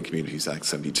European Communities Act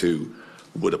 72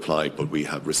 would apply, but we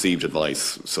have received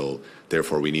advice, so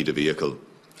therefore we need a vehicle.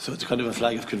 So it's kind of a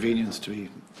flag of convenience to be...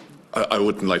 I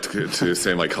wouldn't like to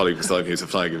say my colleague beside me is a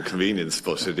flag of convenience,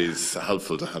 but it is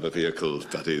helpful to have a vehicle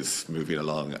that is moving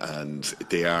along, and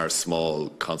they are small,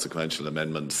 consequential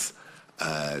amendments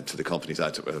to the Companies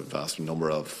Act, a vast number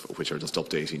of which are just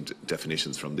updating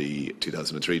definitions from the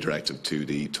 2003 directive to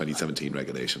the 2017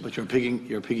 regulation. But you're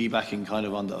piggybacking kind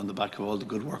of on the back of all the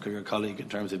good work of your colleague in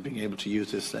terms of being able to use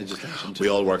this legislation. We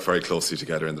all work very closely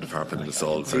together in the department, and it's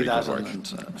all very good work. And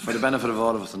for the benefit of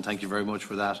all of us, and thank you very much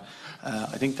for that.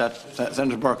 I think that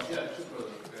Senator Burke. Yeah,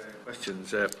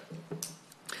 questions.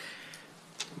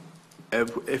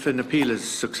 If an appeal is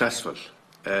successful,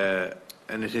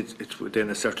 and it's within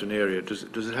a certain area, does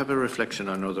it have a reflection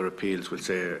on other appeals, we'll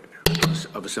say,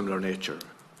 of a similar nature?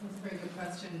 That's a very good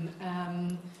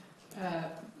question.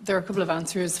 There are a couple of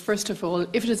answers. First of all,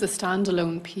 if it is a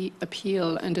standalone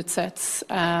appeal and it sets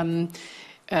a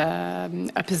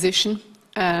position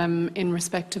in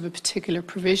respect of a particular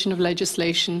provision of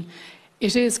legislation,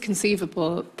 it is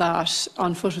conceivable that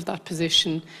on foot of that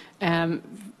position and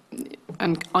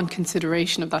on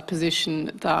consideration of that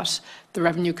position that the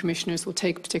Revenue Commissioners will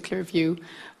take a particular view,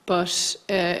 but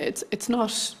it's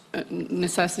not a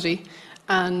necessity,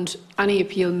 and any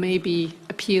appeal may be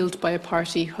appealed by a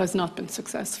party who has not been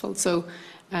successful. So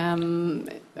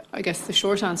I guess the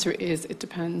short answer is it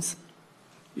depends.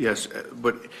 Yes,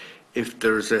 but if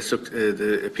there's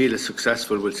the appeal is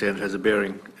successful, we'll say, and it has a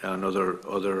bearing on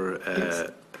other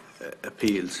yes.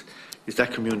 Appeals, is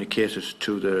that communicated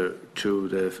to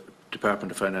the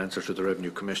Department of Finance or to the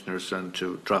Revenue Commissioners, and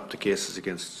to drop the cases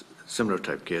against similar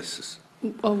type cases?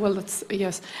 Oh, well, that's,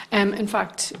 yes. In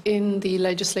fact, in the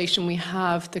legislation we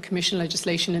have, the Commission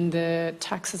legislation in the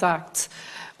Taxes Act,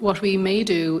 what we may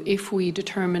do if we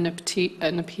determine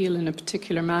an appeal in a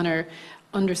particular manner,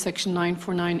 under Section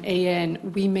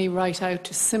 949AN, we may write out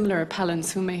to similar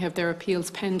appellants who may have their appeals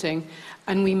pending,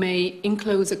 and we may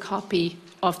enclose a copy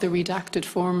of the redacted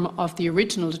form of the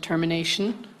original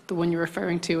determination, the one you're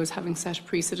referring to as having set a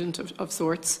precedent of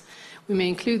sorts. We may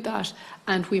include that,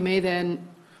 and we may then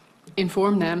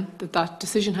inform them that that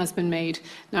decision has been made.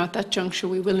 Now, at that juncture,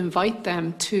 we will invite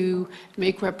them to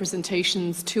make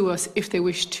representations to us if they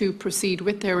wish to proceed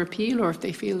with their appeal, or if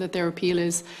they feel that their appeal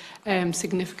is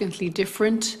significantly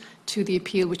different to the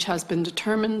appeal which has been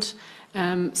determined.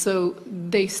 So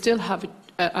they still have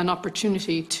an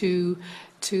opportunity to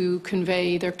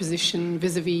convey their position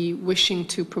vis-à-vis wishing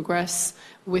to progress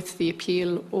with the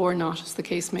appeal or not, as the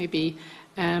case may be.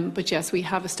 But yes, we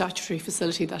have a statutory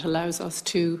facility that allows us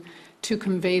to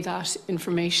convey that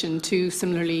information to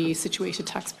similarly situated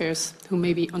taxpayers who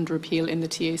may be under appeal in the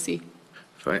TAC.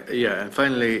 Yeah, and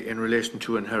finally, in relation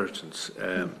to inheritance,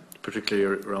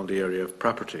 particularly around the area of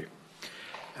property.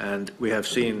 And we have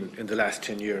seen in the last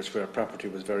 10 years where property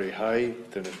was very high,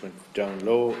 then it went down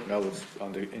low, now it's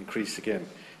on the increase again.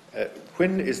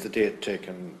 When is the date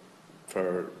taken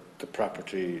for the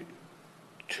property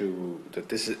that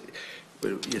this is,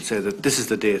 well, you'd say that this is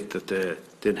the date that the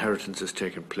inheritance has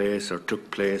taken place or took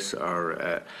place,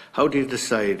 or how do you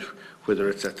decide whether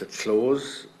it's at the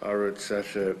close or it's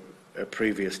at a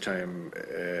previous time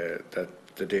that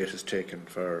the date is taken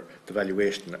for the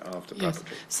valuation of the property? Yes.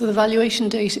 So the valuation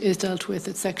date is dealt with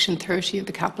at Section 30 of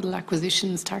the Capital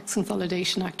Acquisitions Tax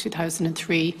Consolidation Act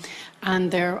 2003,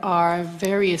 and there are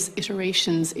various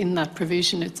iterations in that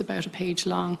provision, it's about a page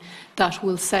long, that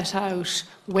will set out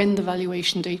when the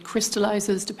valuation date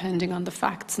crystallises, depending on the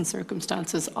facts and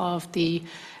circumstances of the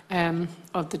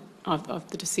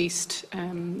deceased,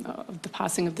 of the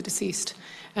passing of the deceased.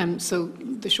 So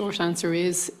the short answer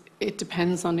is it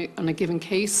depends on a given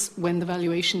case when the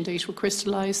valuation date will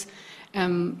crystallise.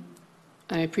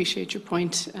 I appreciate your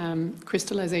point.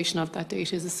 Crystallisation of that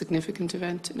date is a significant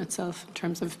event in itself in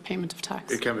terms of payment of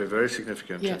tax. It can be very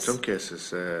significant. Yes. In some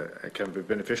cases, it can be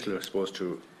beneficial, I suppose,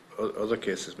 to other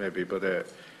cases maybe, but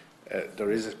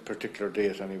there is a particular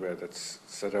date anywhere that's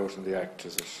set out in the Act,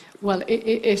 is it? Well,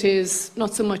 it is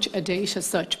not so much a date as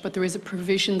such, but there is a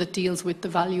provision that deals with the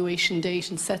valuation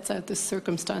date and sets out the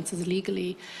circumstances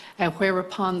legally,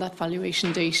 whereupon that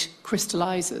valuation date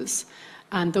crystallises.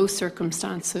 And those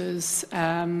circumstances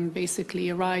basically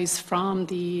arise from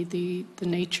the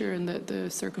nature and the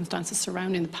circumstances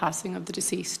surrounding the passing of the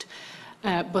deceased.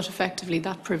 But effectively,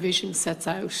 that provision sets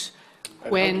out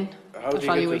when How do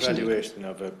you get the valuation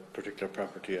of a particular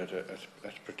property at a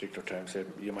particular time? Say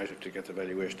you might have to get the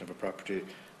valuation of a property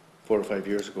 4 or 5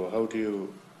 years ago.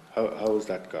 How is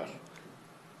that got?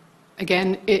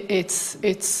 Again, it's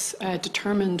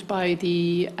determined by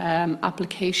the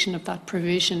application of that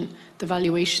provision, the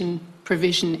valuation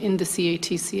provision in the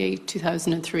CATCA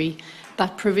 2003.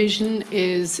 That provision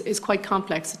is quite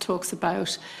complex. It talks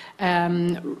about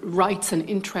rights and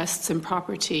interests in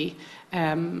property,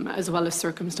 as well as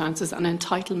circumstances and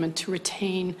entitlement to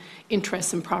retain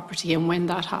interests in property, and when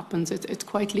that happens, it's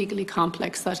quite legally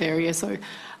complex, that area. So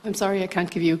I'm sorry I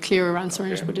can't give you a clearer answer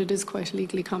on it, but it is quite a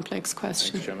legally complex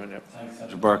question. Thanks, Chairman. Yep. Thanks,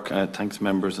 Senator Burke. Thanks,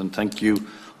 members, and thank you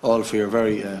all for your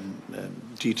very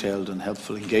detailed and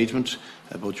helpful engagement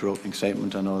about your opening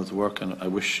statement and all of the work, and I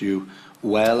wish you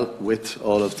well with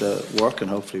all of the work, and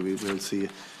hopefully we will see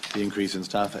the increase in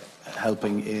staff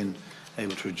helping in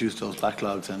able to reduce those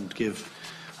backlogs and give,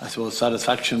 I suppose,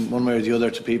 satisfaction one way or the other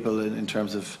to people in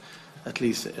terms of, at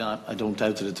least, I don't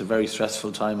doubt that it's a very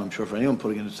stressful time, I'm sure, for anyone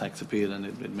putting in a tax appeal, and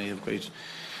it may have great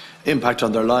impact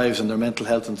on their lives and their mental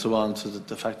health and so on, so that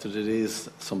the fact that it is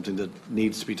something that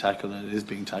needs to be tackled and it is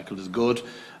being tackled is good,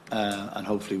 and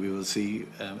hopefully we will see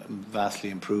vastly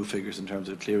improved figures in terms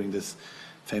of clearing this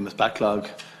famous backlog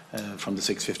from the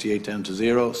 658 down to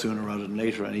 0 sooner rather than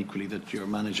later, and equally that you're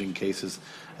managing cases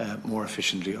more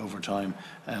efficiently over time.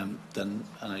 And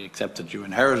I accept that you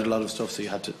inherited a lot of stuff, so you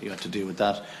had to deal with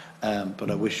that.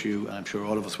 But I wish you, and I'm sure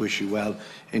all of us wish you well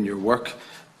in your work.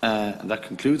 And that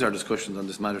concludes our discussions on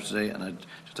this matter today, and I'd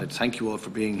just like to thank you all for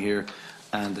being here,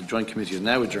 and the Joint Committee is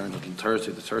now adjourned until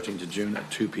Thursday the 13th of June at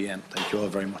 2 p.m. Thank you all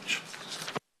very much.